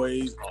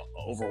McCoys,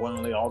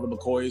 overwhelmingly all the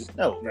McCoys?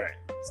 No. Right.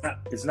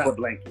 It's not a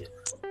blanket.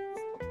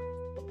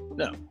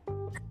 No.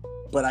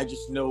 But I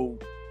just know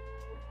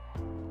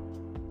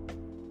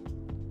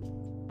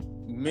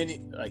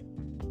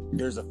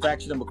there's a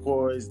faction of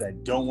McCoys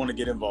that don't want to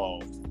get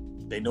involved.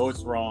 They know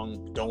it's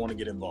wrong, don't want to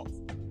get involved.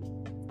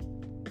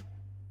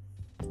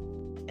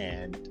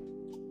 And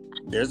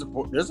there's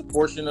a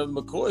portion of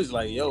the McCoys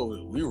like,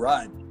 yo, we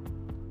ride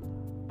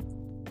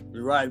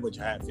with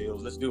your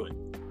Hatfields, let's do it.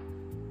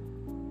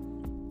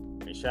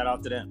 And shout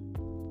out to them.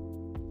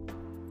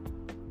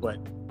 But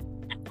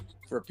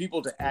for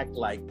people to act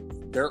like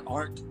there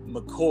aren't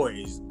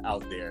McCoys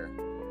out there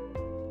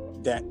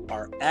that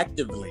are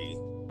actively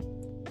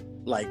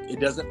like, it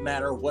doesn't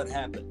matter what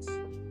happens.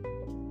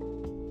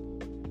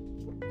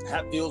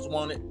 Hatfields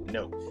want it?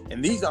 No.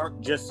 And these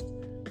aren't just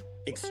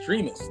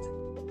extremists.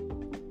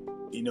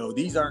 You know,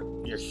 these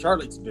aren't your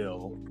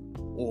Charlottesville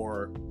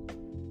or,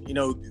 you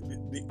know,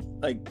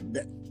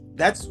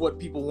 that's what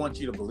people want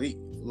you to believe.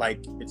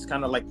 Like, it's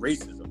kind of like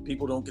racism.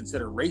 People don't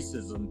consider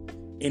racism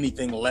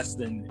anything less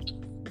than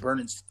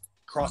burning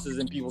crosses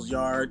in people's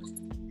yard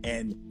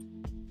and,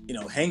 you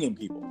know, hanging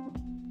people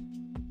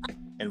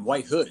and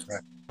white hoods.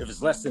 Right. If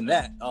it's less than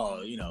that,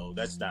 oh, you know,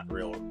 that's not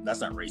real.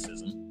 That's not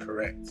racism.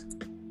 Correct.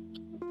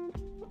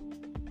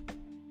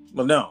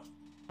 Well, no.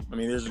 I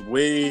mean, there's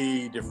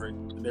way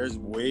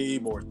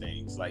more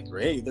things. Like,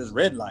 hey, there's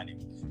redlining.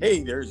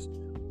 Hey, there's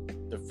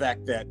the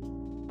fact that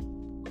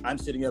I'm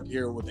sitting up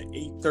here with an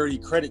 830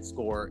 credit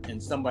score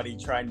and somebody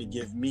trying to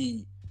convince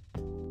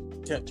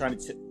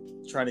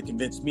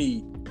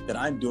me that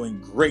I'm doing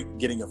great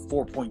getting a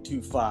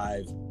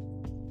 4.25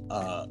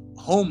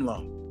 home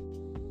loan.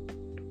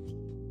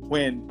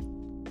 When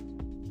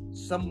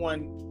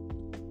someone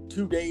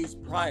 2 days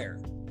prior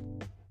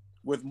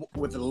with a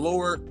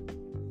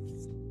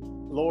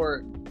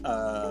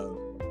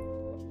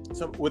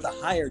with a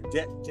higher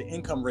debt to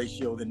income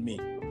ratio than me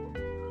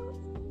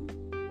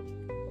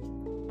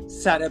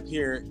sat up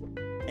here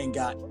and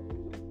got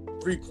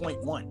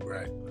 3.1.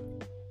 Right.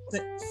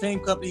 Same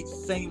company,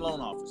 same loan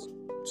officer,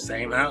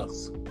 same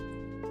house.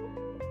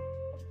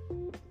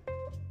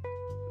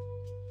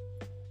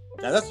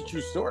 Now that's a true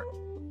story.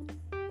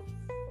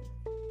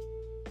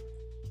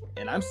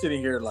 And I'm sitting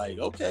here like,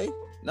 okay,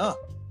 no,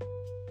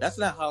 that's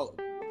not how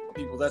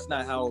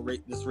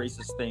this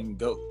racist thing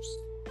goes.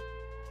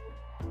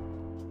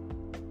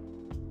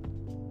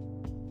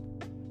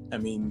 I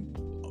mean,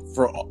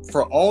 for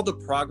all the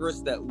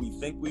progress that we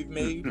think we've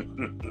made,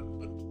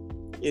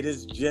 it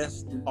is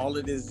just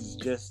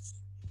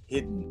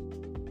hidden.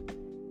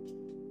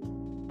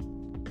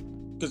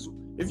 Because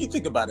if you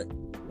think about it,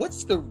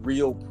 what's the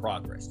real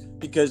progress?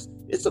 Because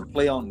it's a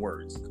play on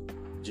words.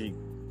 G,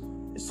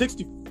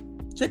 60.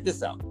 Check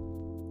this out.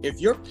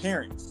 If your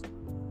parents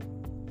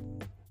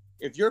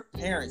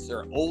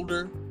are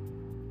older,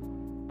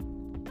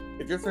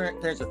 if your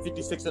parents are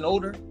 56 and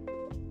older,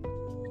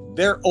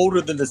 they're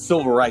older than the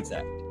Civil Rights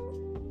Act.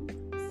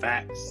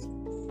 Facts.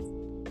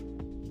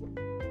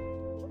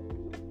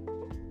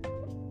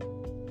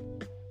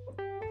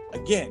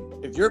 Again,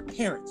 if your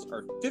parents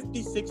are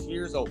 56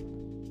 years old,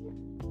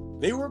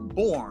 they were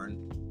born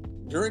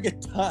during a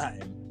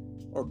time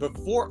or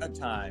before a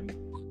time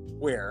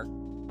where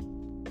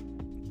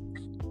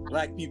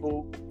black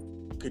people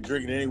could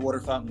drink at any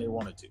water fountain they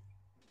wanted to.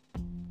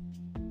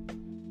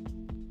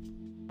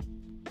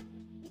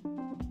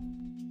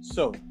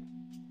 So,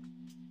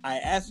 I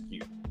ask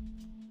you,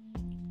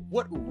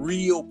 what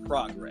real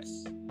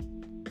progress?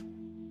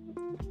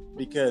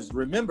 Because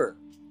remember,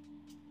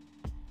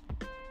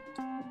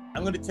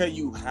 I'm going to tell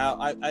you how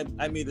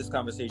I made this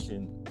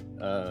conversation.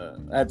 I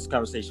had this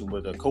conversation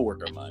with a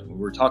coworker of mine when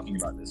we were talking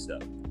about this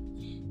stuff,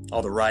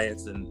 all the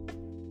riots and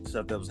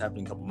stuff that was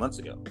happening a couple months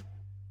ago.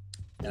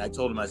 And I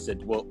told him, I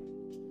said, well,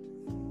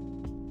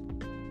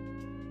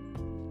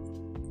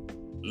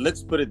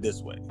 let's put it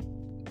this way.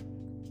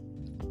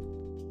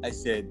 I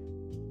said,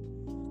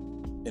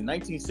 in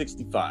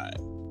 1965,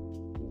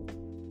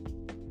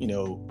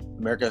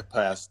 America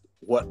passed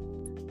what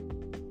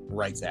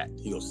Rights Act?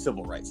 He goes,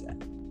 Civil Rights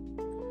Act.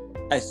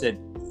 I said,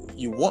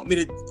 you want me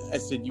to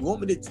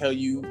tell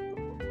you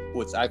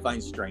what I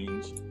find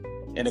strange?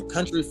 In a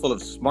country full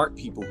of smart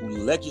people who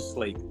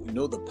legislate, who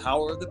know the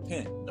power of the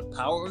pen, the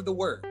power of the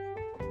word,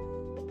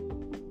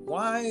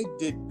 why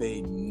did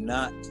they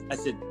not? I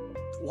said,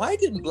 why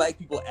didn't black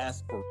people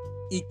ask for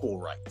Equal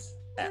Rights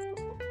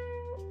Act?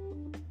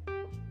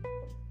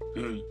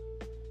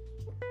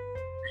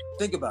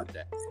 Think about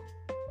that.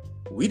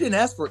 We didn't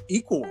ask for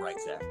Equal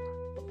Rights Act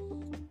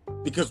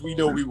because we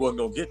know we weren't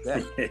going to get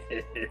that.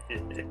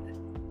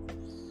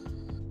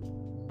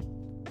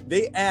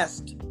 They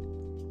asked,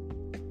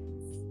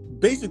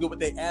 basically what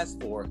they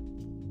asked for,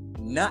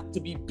 not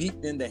to be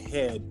beaten in the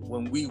head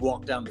when we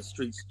walk down the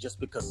streets just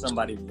because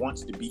somebody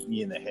wants to beat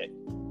me in the head.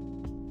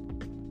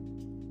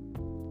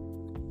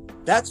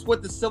 That's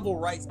what the Civil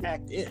Rights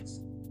Act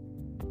is.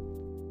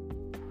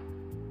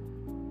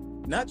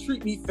 Not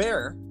treat me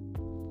fair,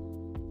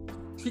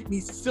 treat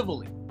me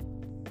civilly.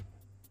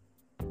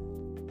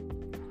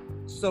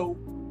 So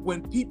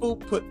when people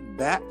put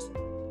that,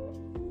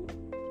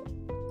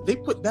 they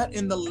put that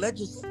in the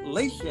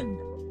legislation.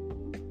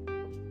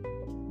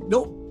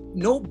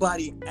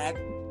 Nobody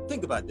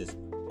think about this.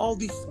 All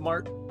these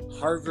smart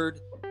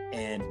Harvard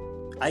and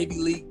Ivy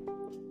League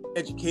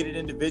educated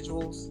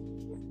individuals,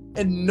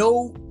 and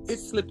it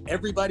slipped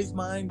everybody's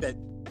mind that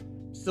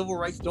civil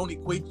rights don't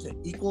equate to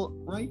equal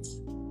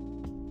rights.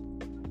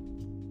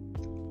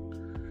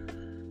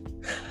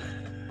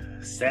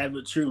 Sad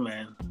but true,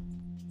 man.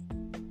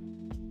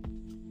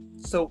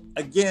 So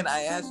again,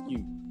 I ask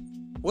you,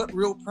 what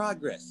real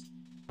progress?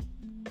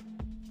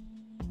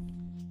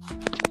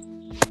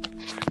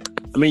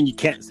 I mean, you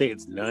can't say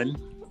it's none,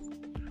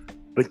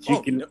 but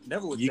you can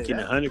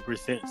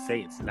 100%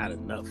 say it's not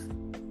enough.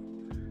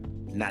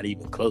 Not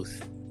even close.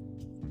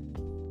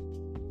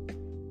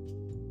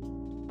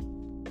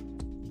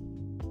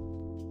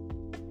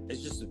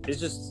 It's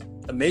just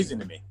amazing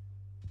to me.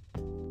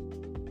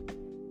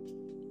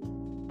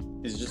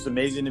 It's just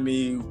amazing to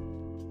me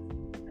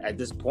at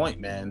this point,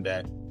 man,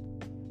 that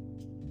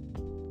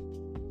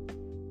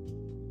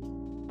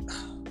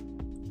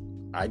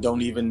I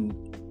don't even,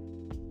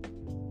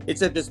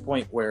 it's at this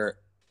point where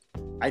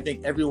I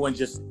think everyone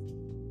just,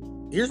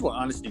 here's what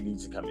honesty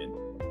needs to come in.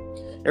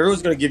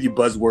 Everyone's going to give you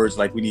buzzwords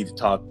like we need to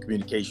talk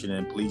communication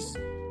and police,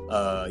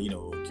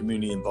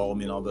 community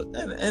involvement, all the,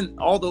 and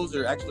all those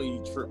are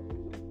actually true.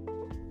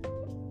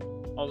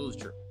 All those are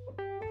true.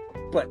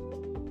 But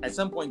at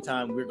some point in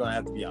time, we're going to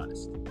have to be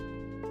honest.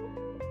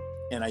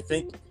 And I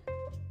think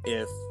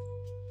if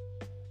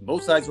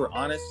both sides were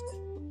honest,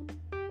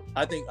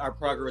 I think our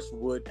progress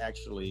would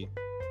actually,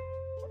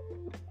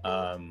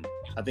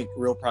 I think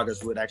real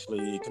progress would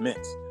actually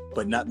commence,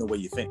 but not in the way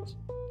you think.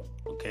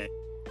 Okay.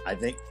 I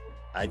think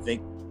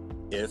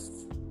if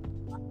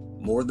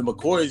more of the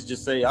McCoys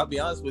just say, I'll be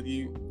honest with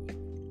you,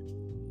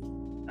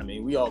 I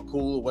mean, we all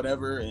cool or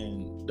whatever,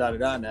 and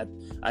da-da-da,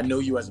 and I know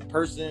you as a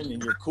person,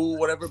 and you're cool,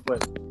 whatever,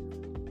 but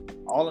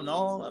all in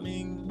all, I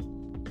mean,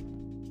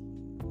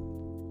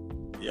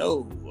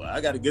 yo,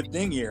 I got a good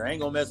thing here. I ain't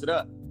gonna mess it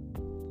up.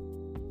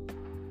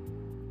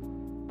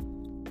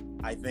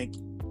 I think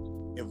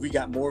if we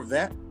got more of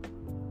that,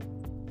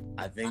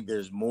 I think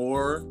there's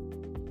more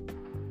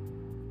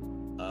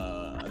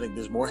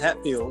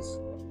Hatfields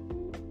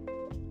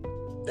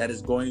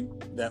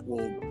that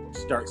will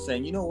start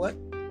saying, you know what?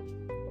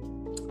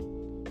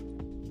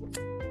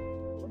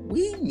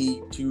 We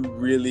need to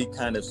really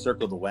kind of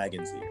circle the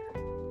wagons here.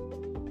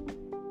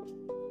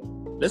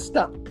 Let's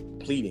stop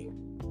pleading.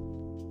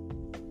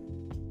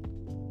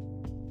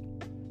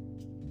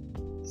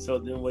 So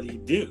then what do you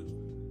do?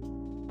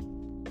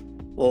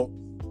 Well,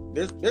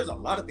 there's a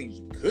lot of things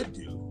you could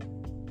do,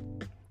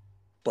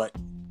 but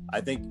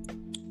I think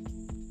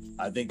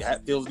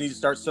Hatfields need to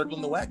start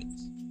circling the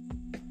wagons.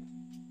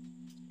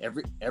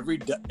 Every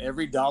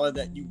dollar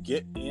that you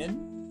get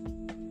in,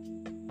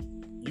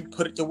 you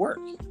put it to work.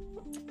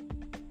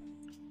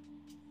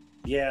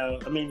 Yeah,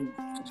 I mean,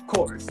 of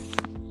course.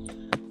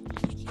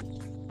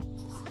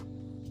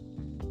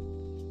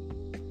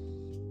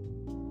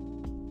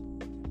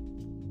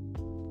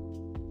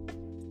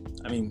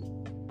 I mean,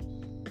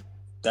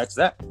 that's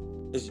that.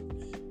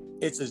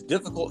 It's as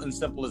difficult and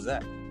simple as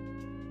that.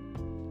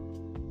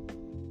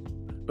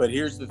 But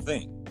here's the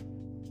thing.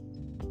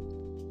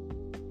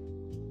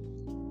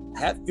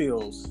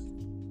 Hatfields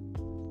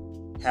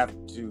have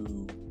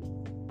to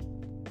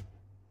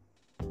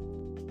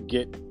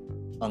get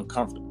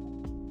uncomfortable.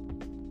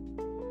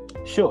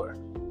 Sure.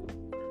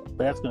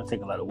 But that's going to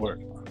take a lot of work.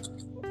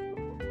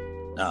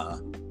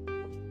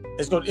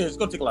 It's going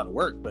to take a lot of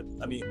work, but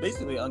I mean,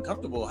 basically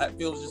uncomfortable.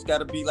 Hatfields just got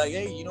to be like,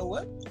 hey, you know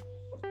what?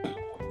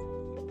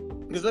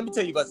 Because let me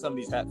tell you about some of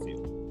these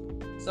Hatfields.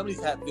 Some of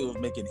these Hatfields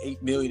making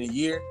 $8 million a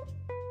year,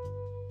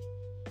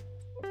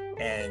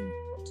 and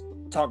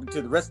talking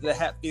to the rest of the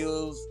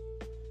Hatfields,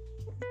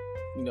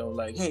 you know,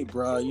 like, hey,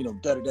 bro, you know,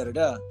 da da da da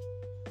da.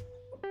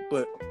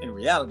 But in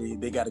reality,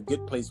 they got a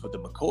good place with the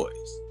McCoys.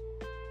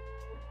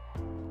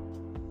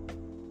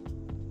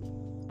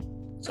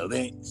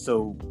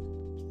 So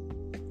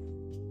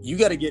you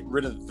got to get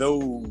rid of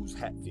those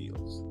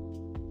Hatfields.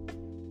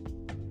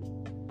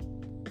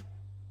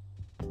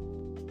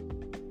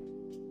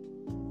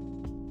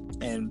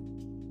 And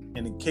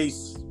in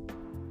case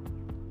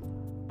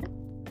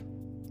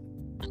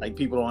like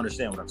people don't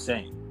understand what I'm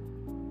saying,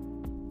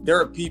 there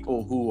are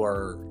people who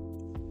are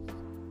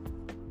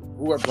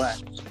black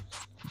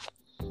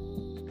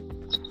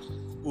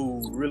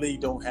who really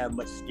don't have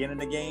much skin in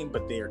the game,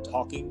 but they are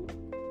talking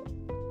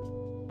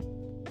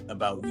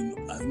about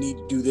I need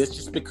to do this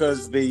just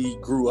because they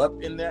grew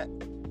up in that.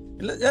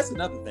 And that's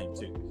another thing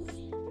too.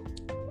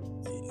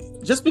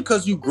 Just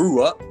because you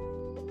grew up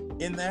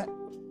in that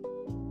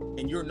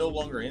and you're no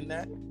longer in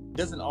that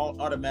doesn't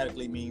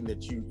automatically mean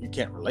that you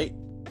can't relate.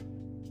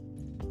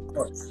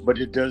 But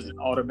it doesn't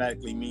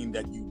automatically mean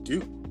that you do.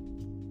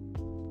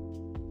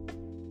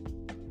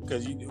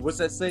 Because what's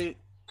that say?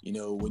 You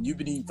know, when you've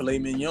been eating filet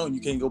mignon, you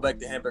can't go back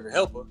to Hamburger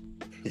Helper.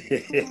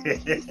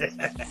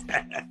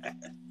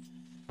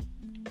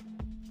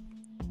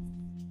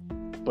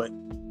 But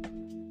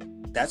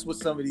that's what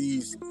some of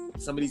these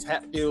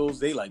Hatfields,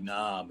 they like,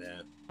 nah,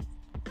 man.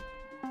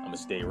 I'm gonna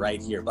stay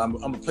right here. But I'm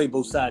gonna play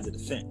both sides of the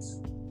fence.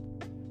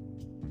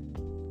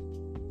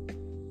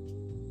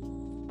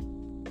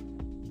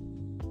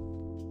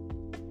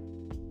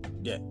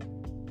 Yeah.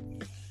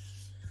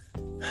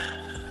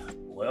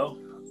 Well,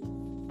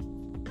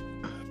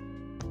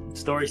 the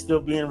story's still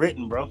being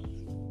written, bro.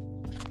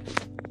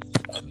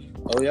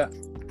 Oh yeah.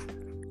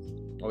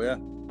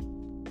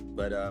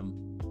 But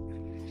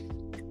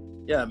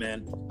yeah,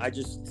 man.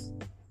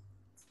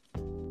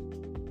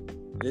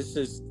 This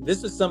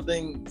is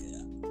something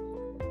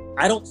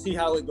I don't see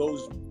how it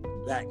goes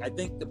back. I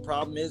think the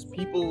problem is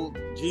people,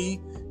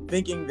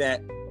 thinking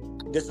that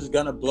this is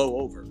gonna blow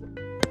over.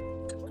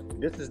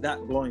 This is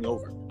not blowing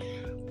over.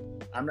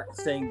 I'm not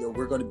saying that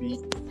we're going to be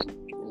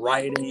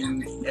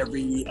rioting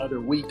every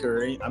other week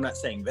I'm not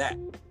saying that.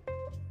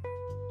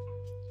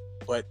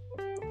 But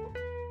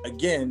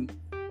again,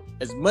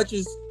 as much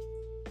as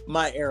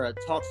my era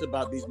talks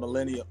about these not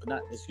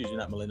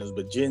millennials,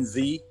 but Gen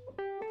Z,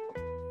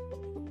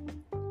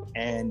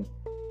 and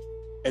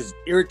as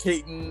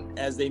irritating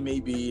as they may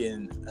be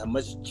and how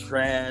much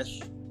trash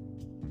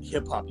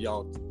hip hop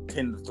y'all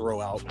tend to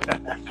throw out.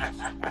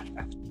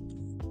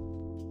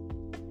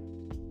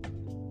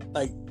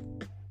 Like,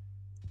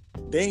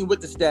 they ain't with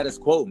the status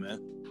quo,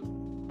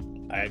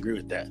 man. I agree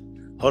with that.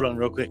 Hold on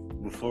real quick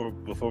before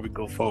we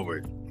go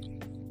forward.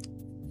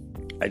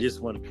 I just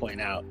want to point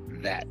out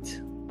that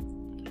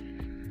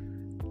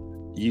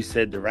you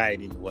said the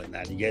rioting and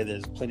whatnot. Yeah,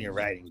 there's plenty of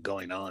rioting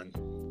going on.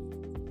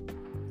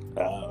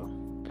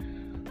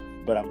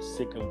 But I'm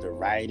sick of the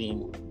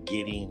rioting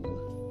getting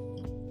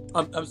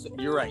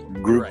you're right.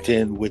 Grouped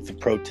in with the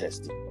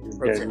protesting.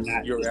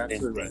 You're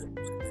absolutely right.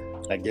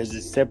 Like, there's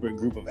a separate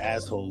group of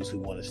assholes who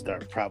want to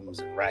start problems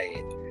and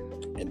riot,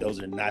 and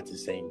those are not the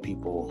same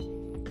people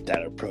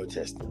that are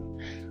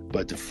protesting.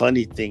 But the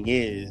funny thing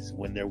is,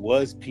 when there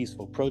was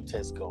peaceful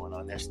protests going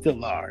on, there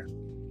still are.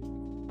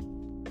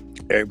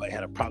 Everybody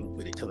had a problem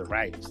with it till the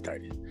rioting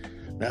started.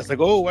 Now it's like,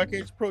 oh, why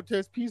can't you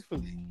protest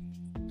peacefully?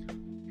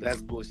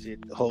 That's bullshit.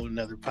 A whole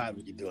another pod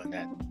we can do on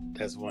that.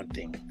 That's one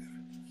thing.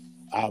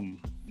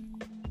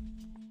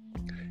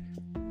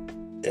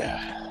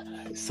 Yeah.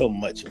 So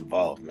much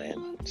involved,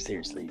 man.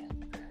 Seriously.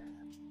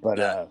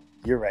 But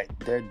you're right.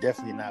 They're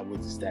definitely not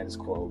with the status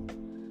quo.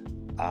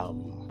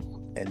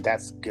 And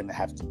that's gonna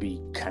have to be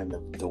kind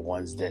of the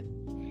ones that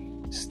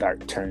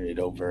start turning it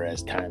over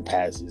as time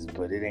passes,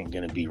 but it ain't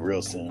gonna be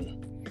real soon.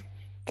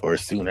 Or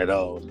soon at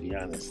all, to be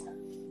honest.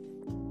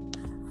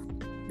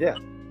 Yeah.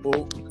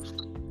 Well,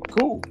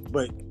 cool.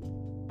 But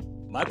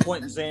my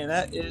point in saying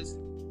that is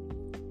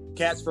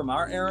cats from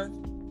our era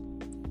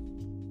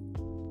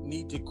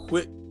need to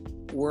quit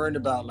worrying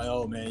about like,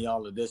 oh man,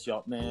 y'all are this,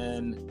 y'all,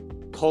 man.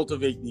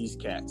 Cultivate these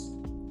cats.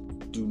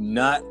 Do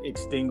not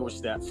extinguish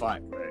that fire.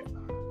 Right.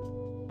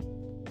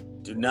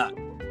 Do not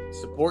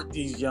support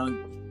these young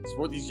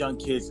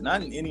kids,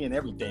 not in any and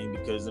everything,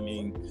 because I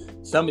mean,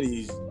 some of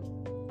these,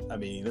 I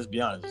mean, let's be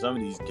honest, some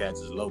of these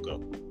cats is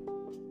loco,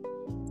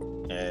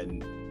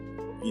 and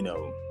you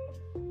know,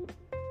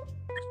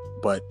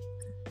 but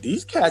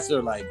these cats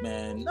are like,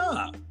 man,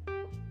 nah,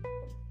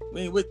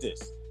 we ain't with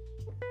this.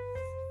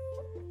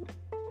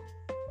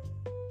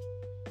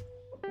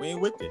 We ain't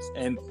with this.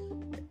 And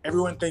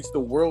everyone thinks the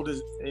world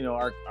is, you know,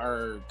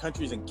 our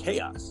country's in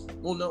chaos.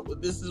 Well, no,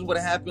 this is what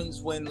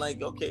happens when,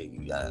 like, okay,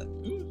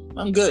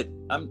 I'm good.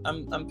 I'm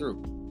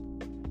through.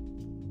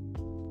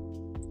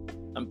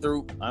 I'm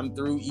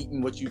through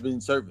eating what you've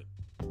been serving.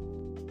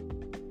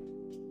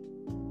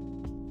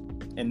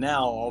 And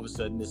now all of a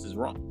sudden this is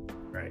wrong.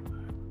 Right.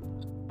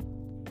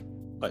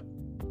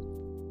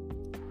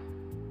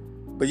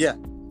 But yeah,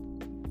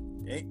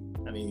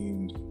 I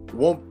mean,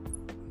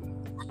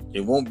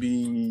 it won't be,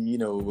 you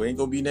know, it ain't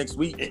gonna be next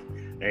week. It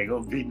ain't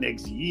gonna be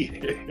next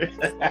year.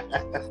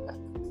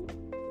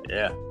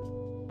 Yeah.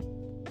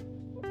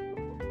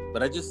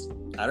 But I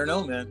don't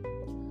know, man.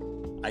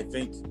 I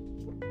think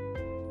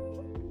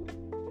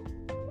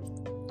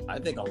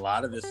a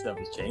lot of this stuff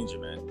is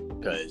changing, man,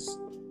 because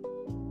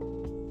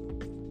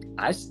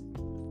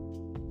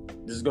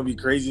this is gonna be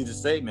crazy to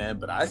say, man,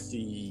 but I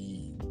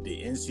see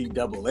the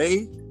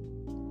NCAA.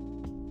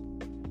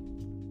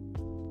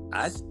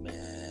 I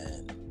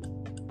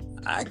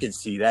can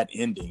see that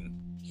ending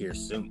here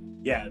soon.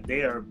 Yeah,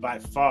 they are by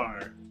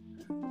far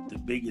the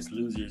biggest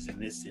losers in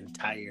this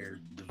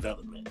entire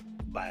development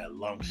by a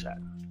long shot.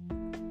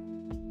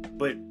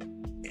 But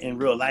in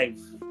real life,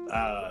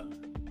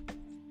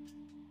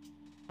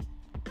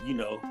 you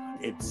know,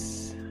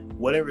 it's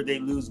whatever they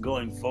lose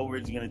going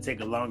forward is going to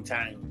take a long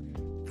time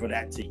for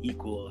that to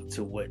equal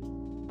to what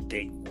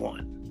they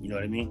won. You know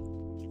what I mean?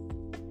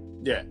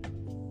 Yeah.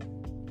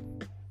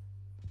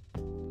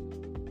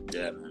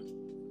 Yeah, man.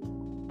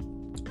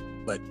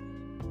 But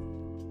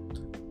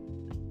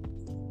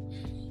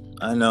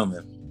I don't know,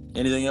 man.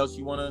 Anything else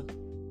you wanna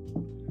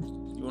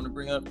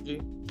bring up,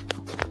 G?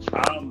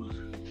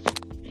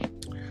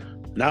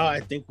 No,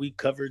 I think we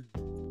covered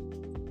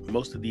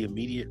most of the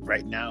immediate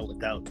right now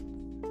without,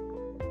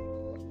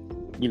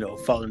 you know,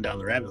 falling down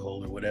the rabbit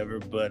hole or whatever.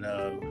 But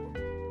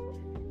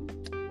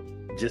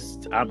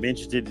just I'm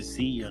interested to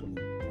see on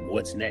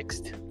what's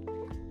next.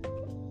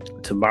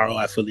 Tomorrow,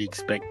 I fully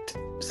expect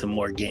some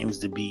more games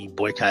to be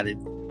boycotted.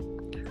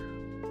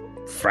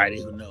 Friday,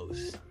 who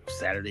knows?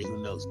 Saturday,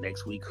 who knows?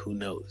 Next week, who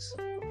knows?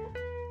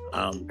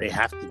 They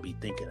have to be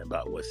thinking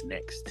about what's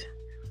next.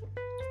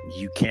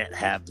 You can't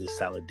have this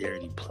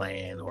solidarity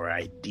plan or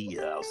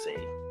idea, I'll say,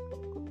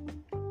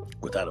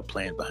 without a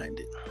plan behind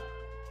it.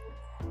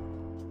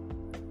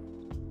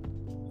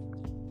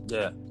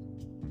 Yeah.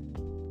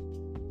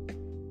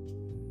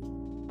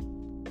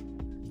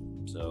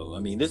 So, I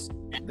mean,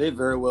 they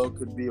very well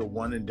could be a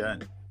one and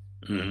done.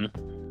 Mm-hmm.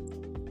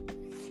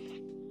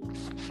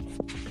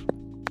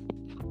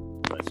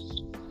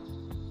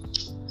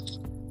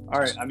 All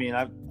right. I mean,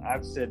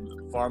 I've said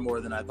far more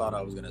than I thought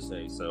I was gonna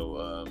say.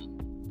 So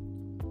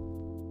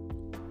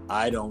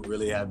I don't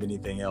really have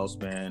anything else,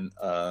 man.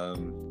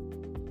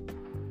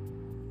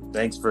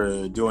 Thanks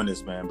for doing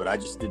this, man. But I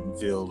just didn't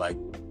feel like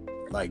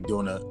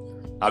doing a.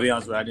 I'll be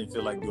honest with you, I didn't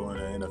feel like doing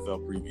an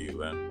NFL preview,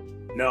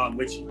 man. No, I'm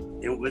with you.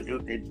 It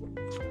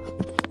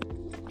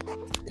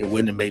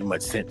wouldn't have made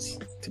much sense,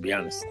 to be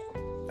honest.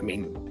 I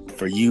mean,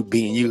 for you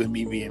being you and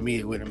me being me,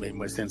 it wouldn't have made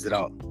much sense at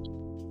all.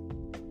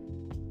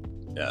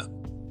 Yeah.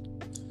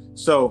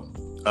 So,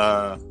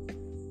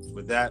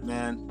 with that,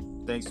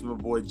 man, thanks to my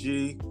boy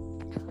G.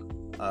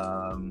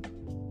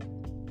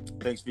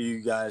 Thanks for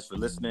you guys for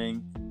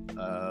listening.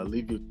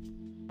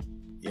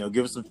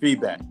 Give us some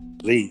feedback.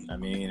 Please. I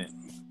mean,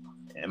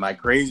 am I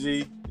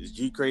crazy? Is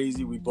G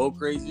crazy? We both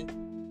crazy?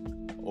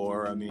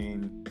 Or, I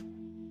mean,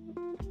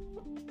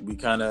 we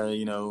kind of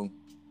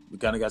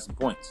got some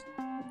points.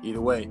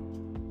 Either way,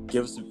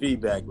 give us some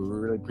feedback. We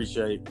really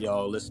appreciate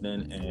y'all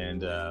listening,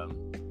 and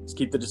let's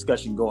keep the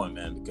discussion going,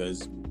 man,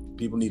 because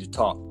people need to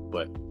talk.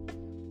 But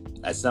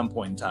at some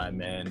point in time,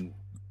 man,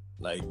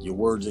 like, your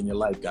words and your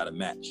life got to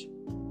match.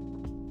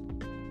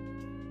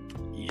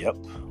 Yep.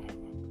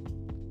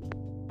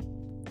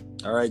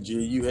 All right,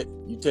 G, you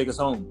take us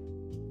home.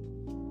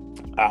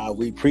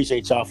 We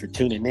appreciate y'all for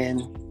tuning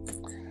in.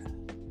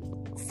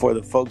 For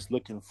the folks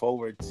looking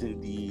forward to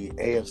the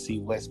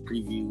AFC West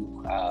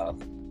preview,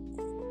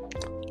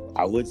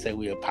 I would say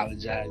we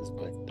apologize,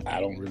 but I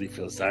don't really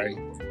feel sorry.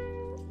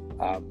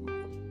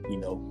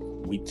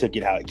 We took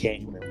it how it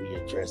came, and we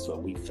addressed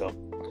what we felt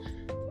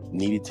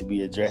needed to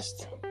be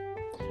addressed.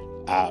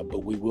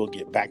 But we will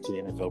get back to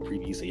the NFL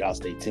preview, so y'all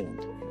stay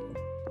tuned.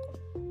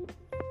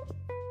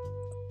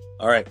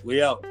 All right,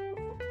 we out.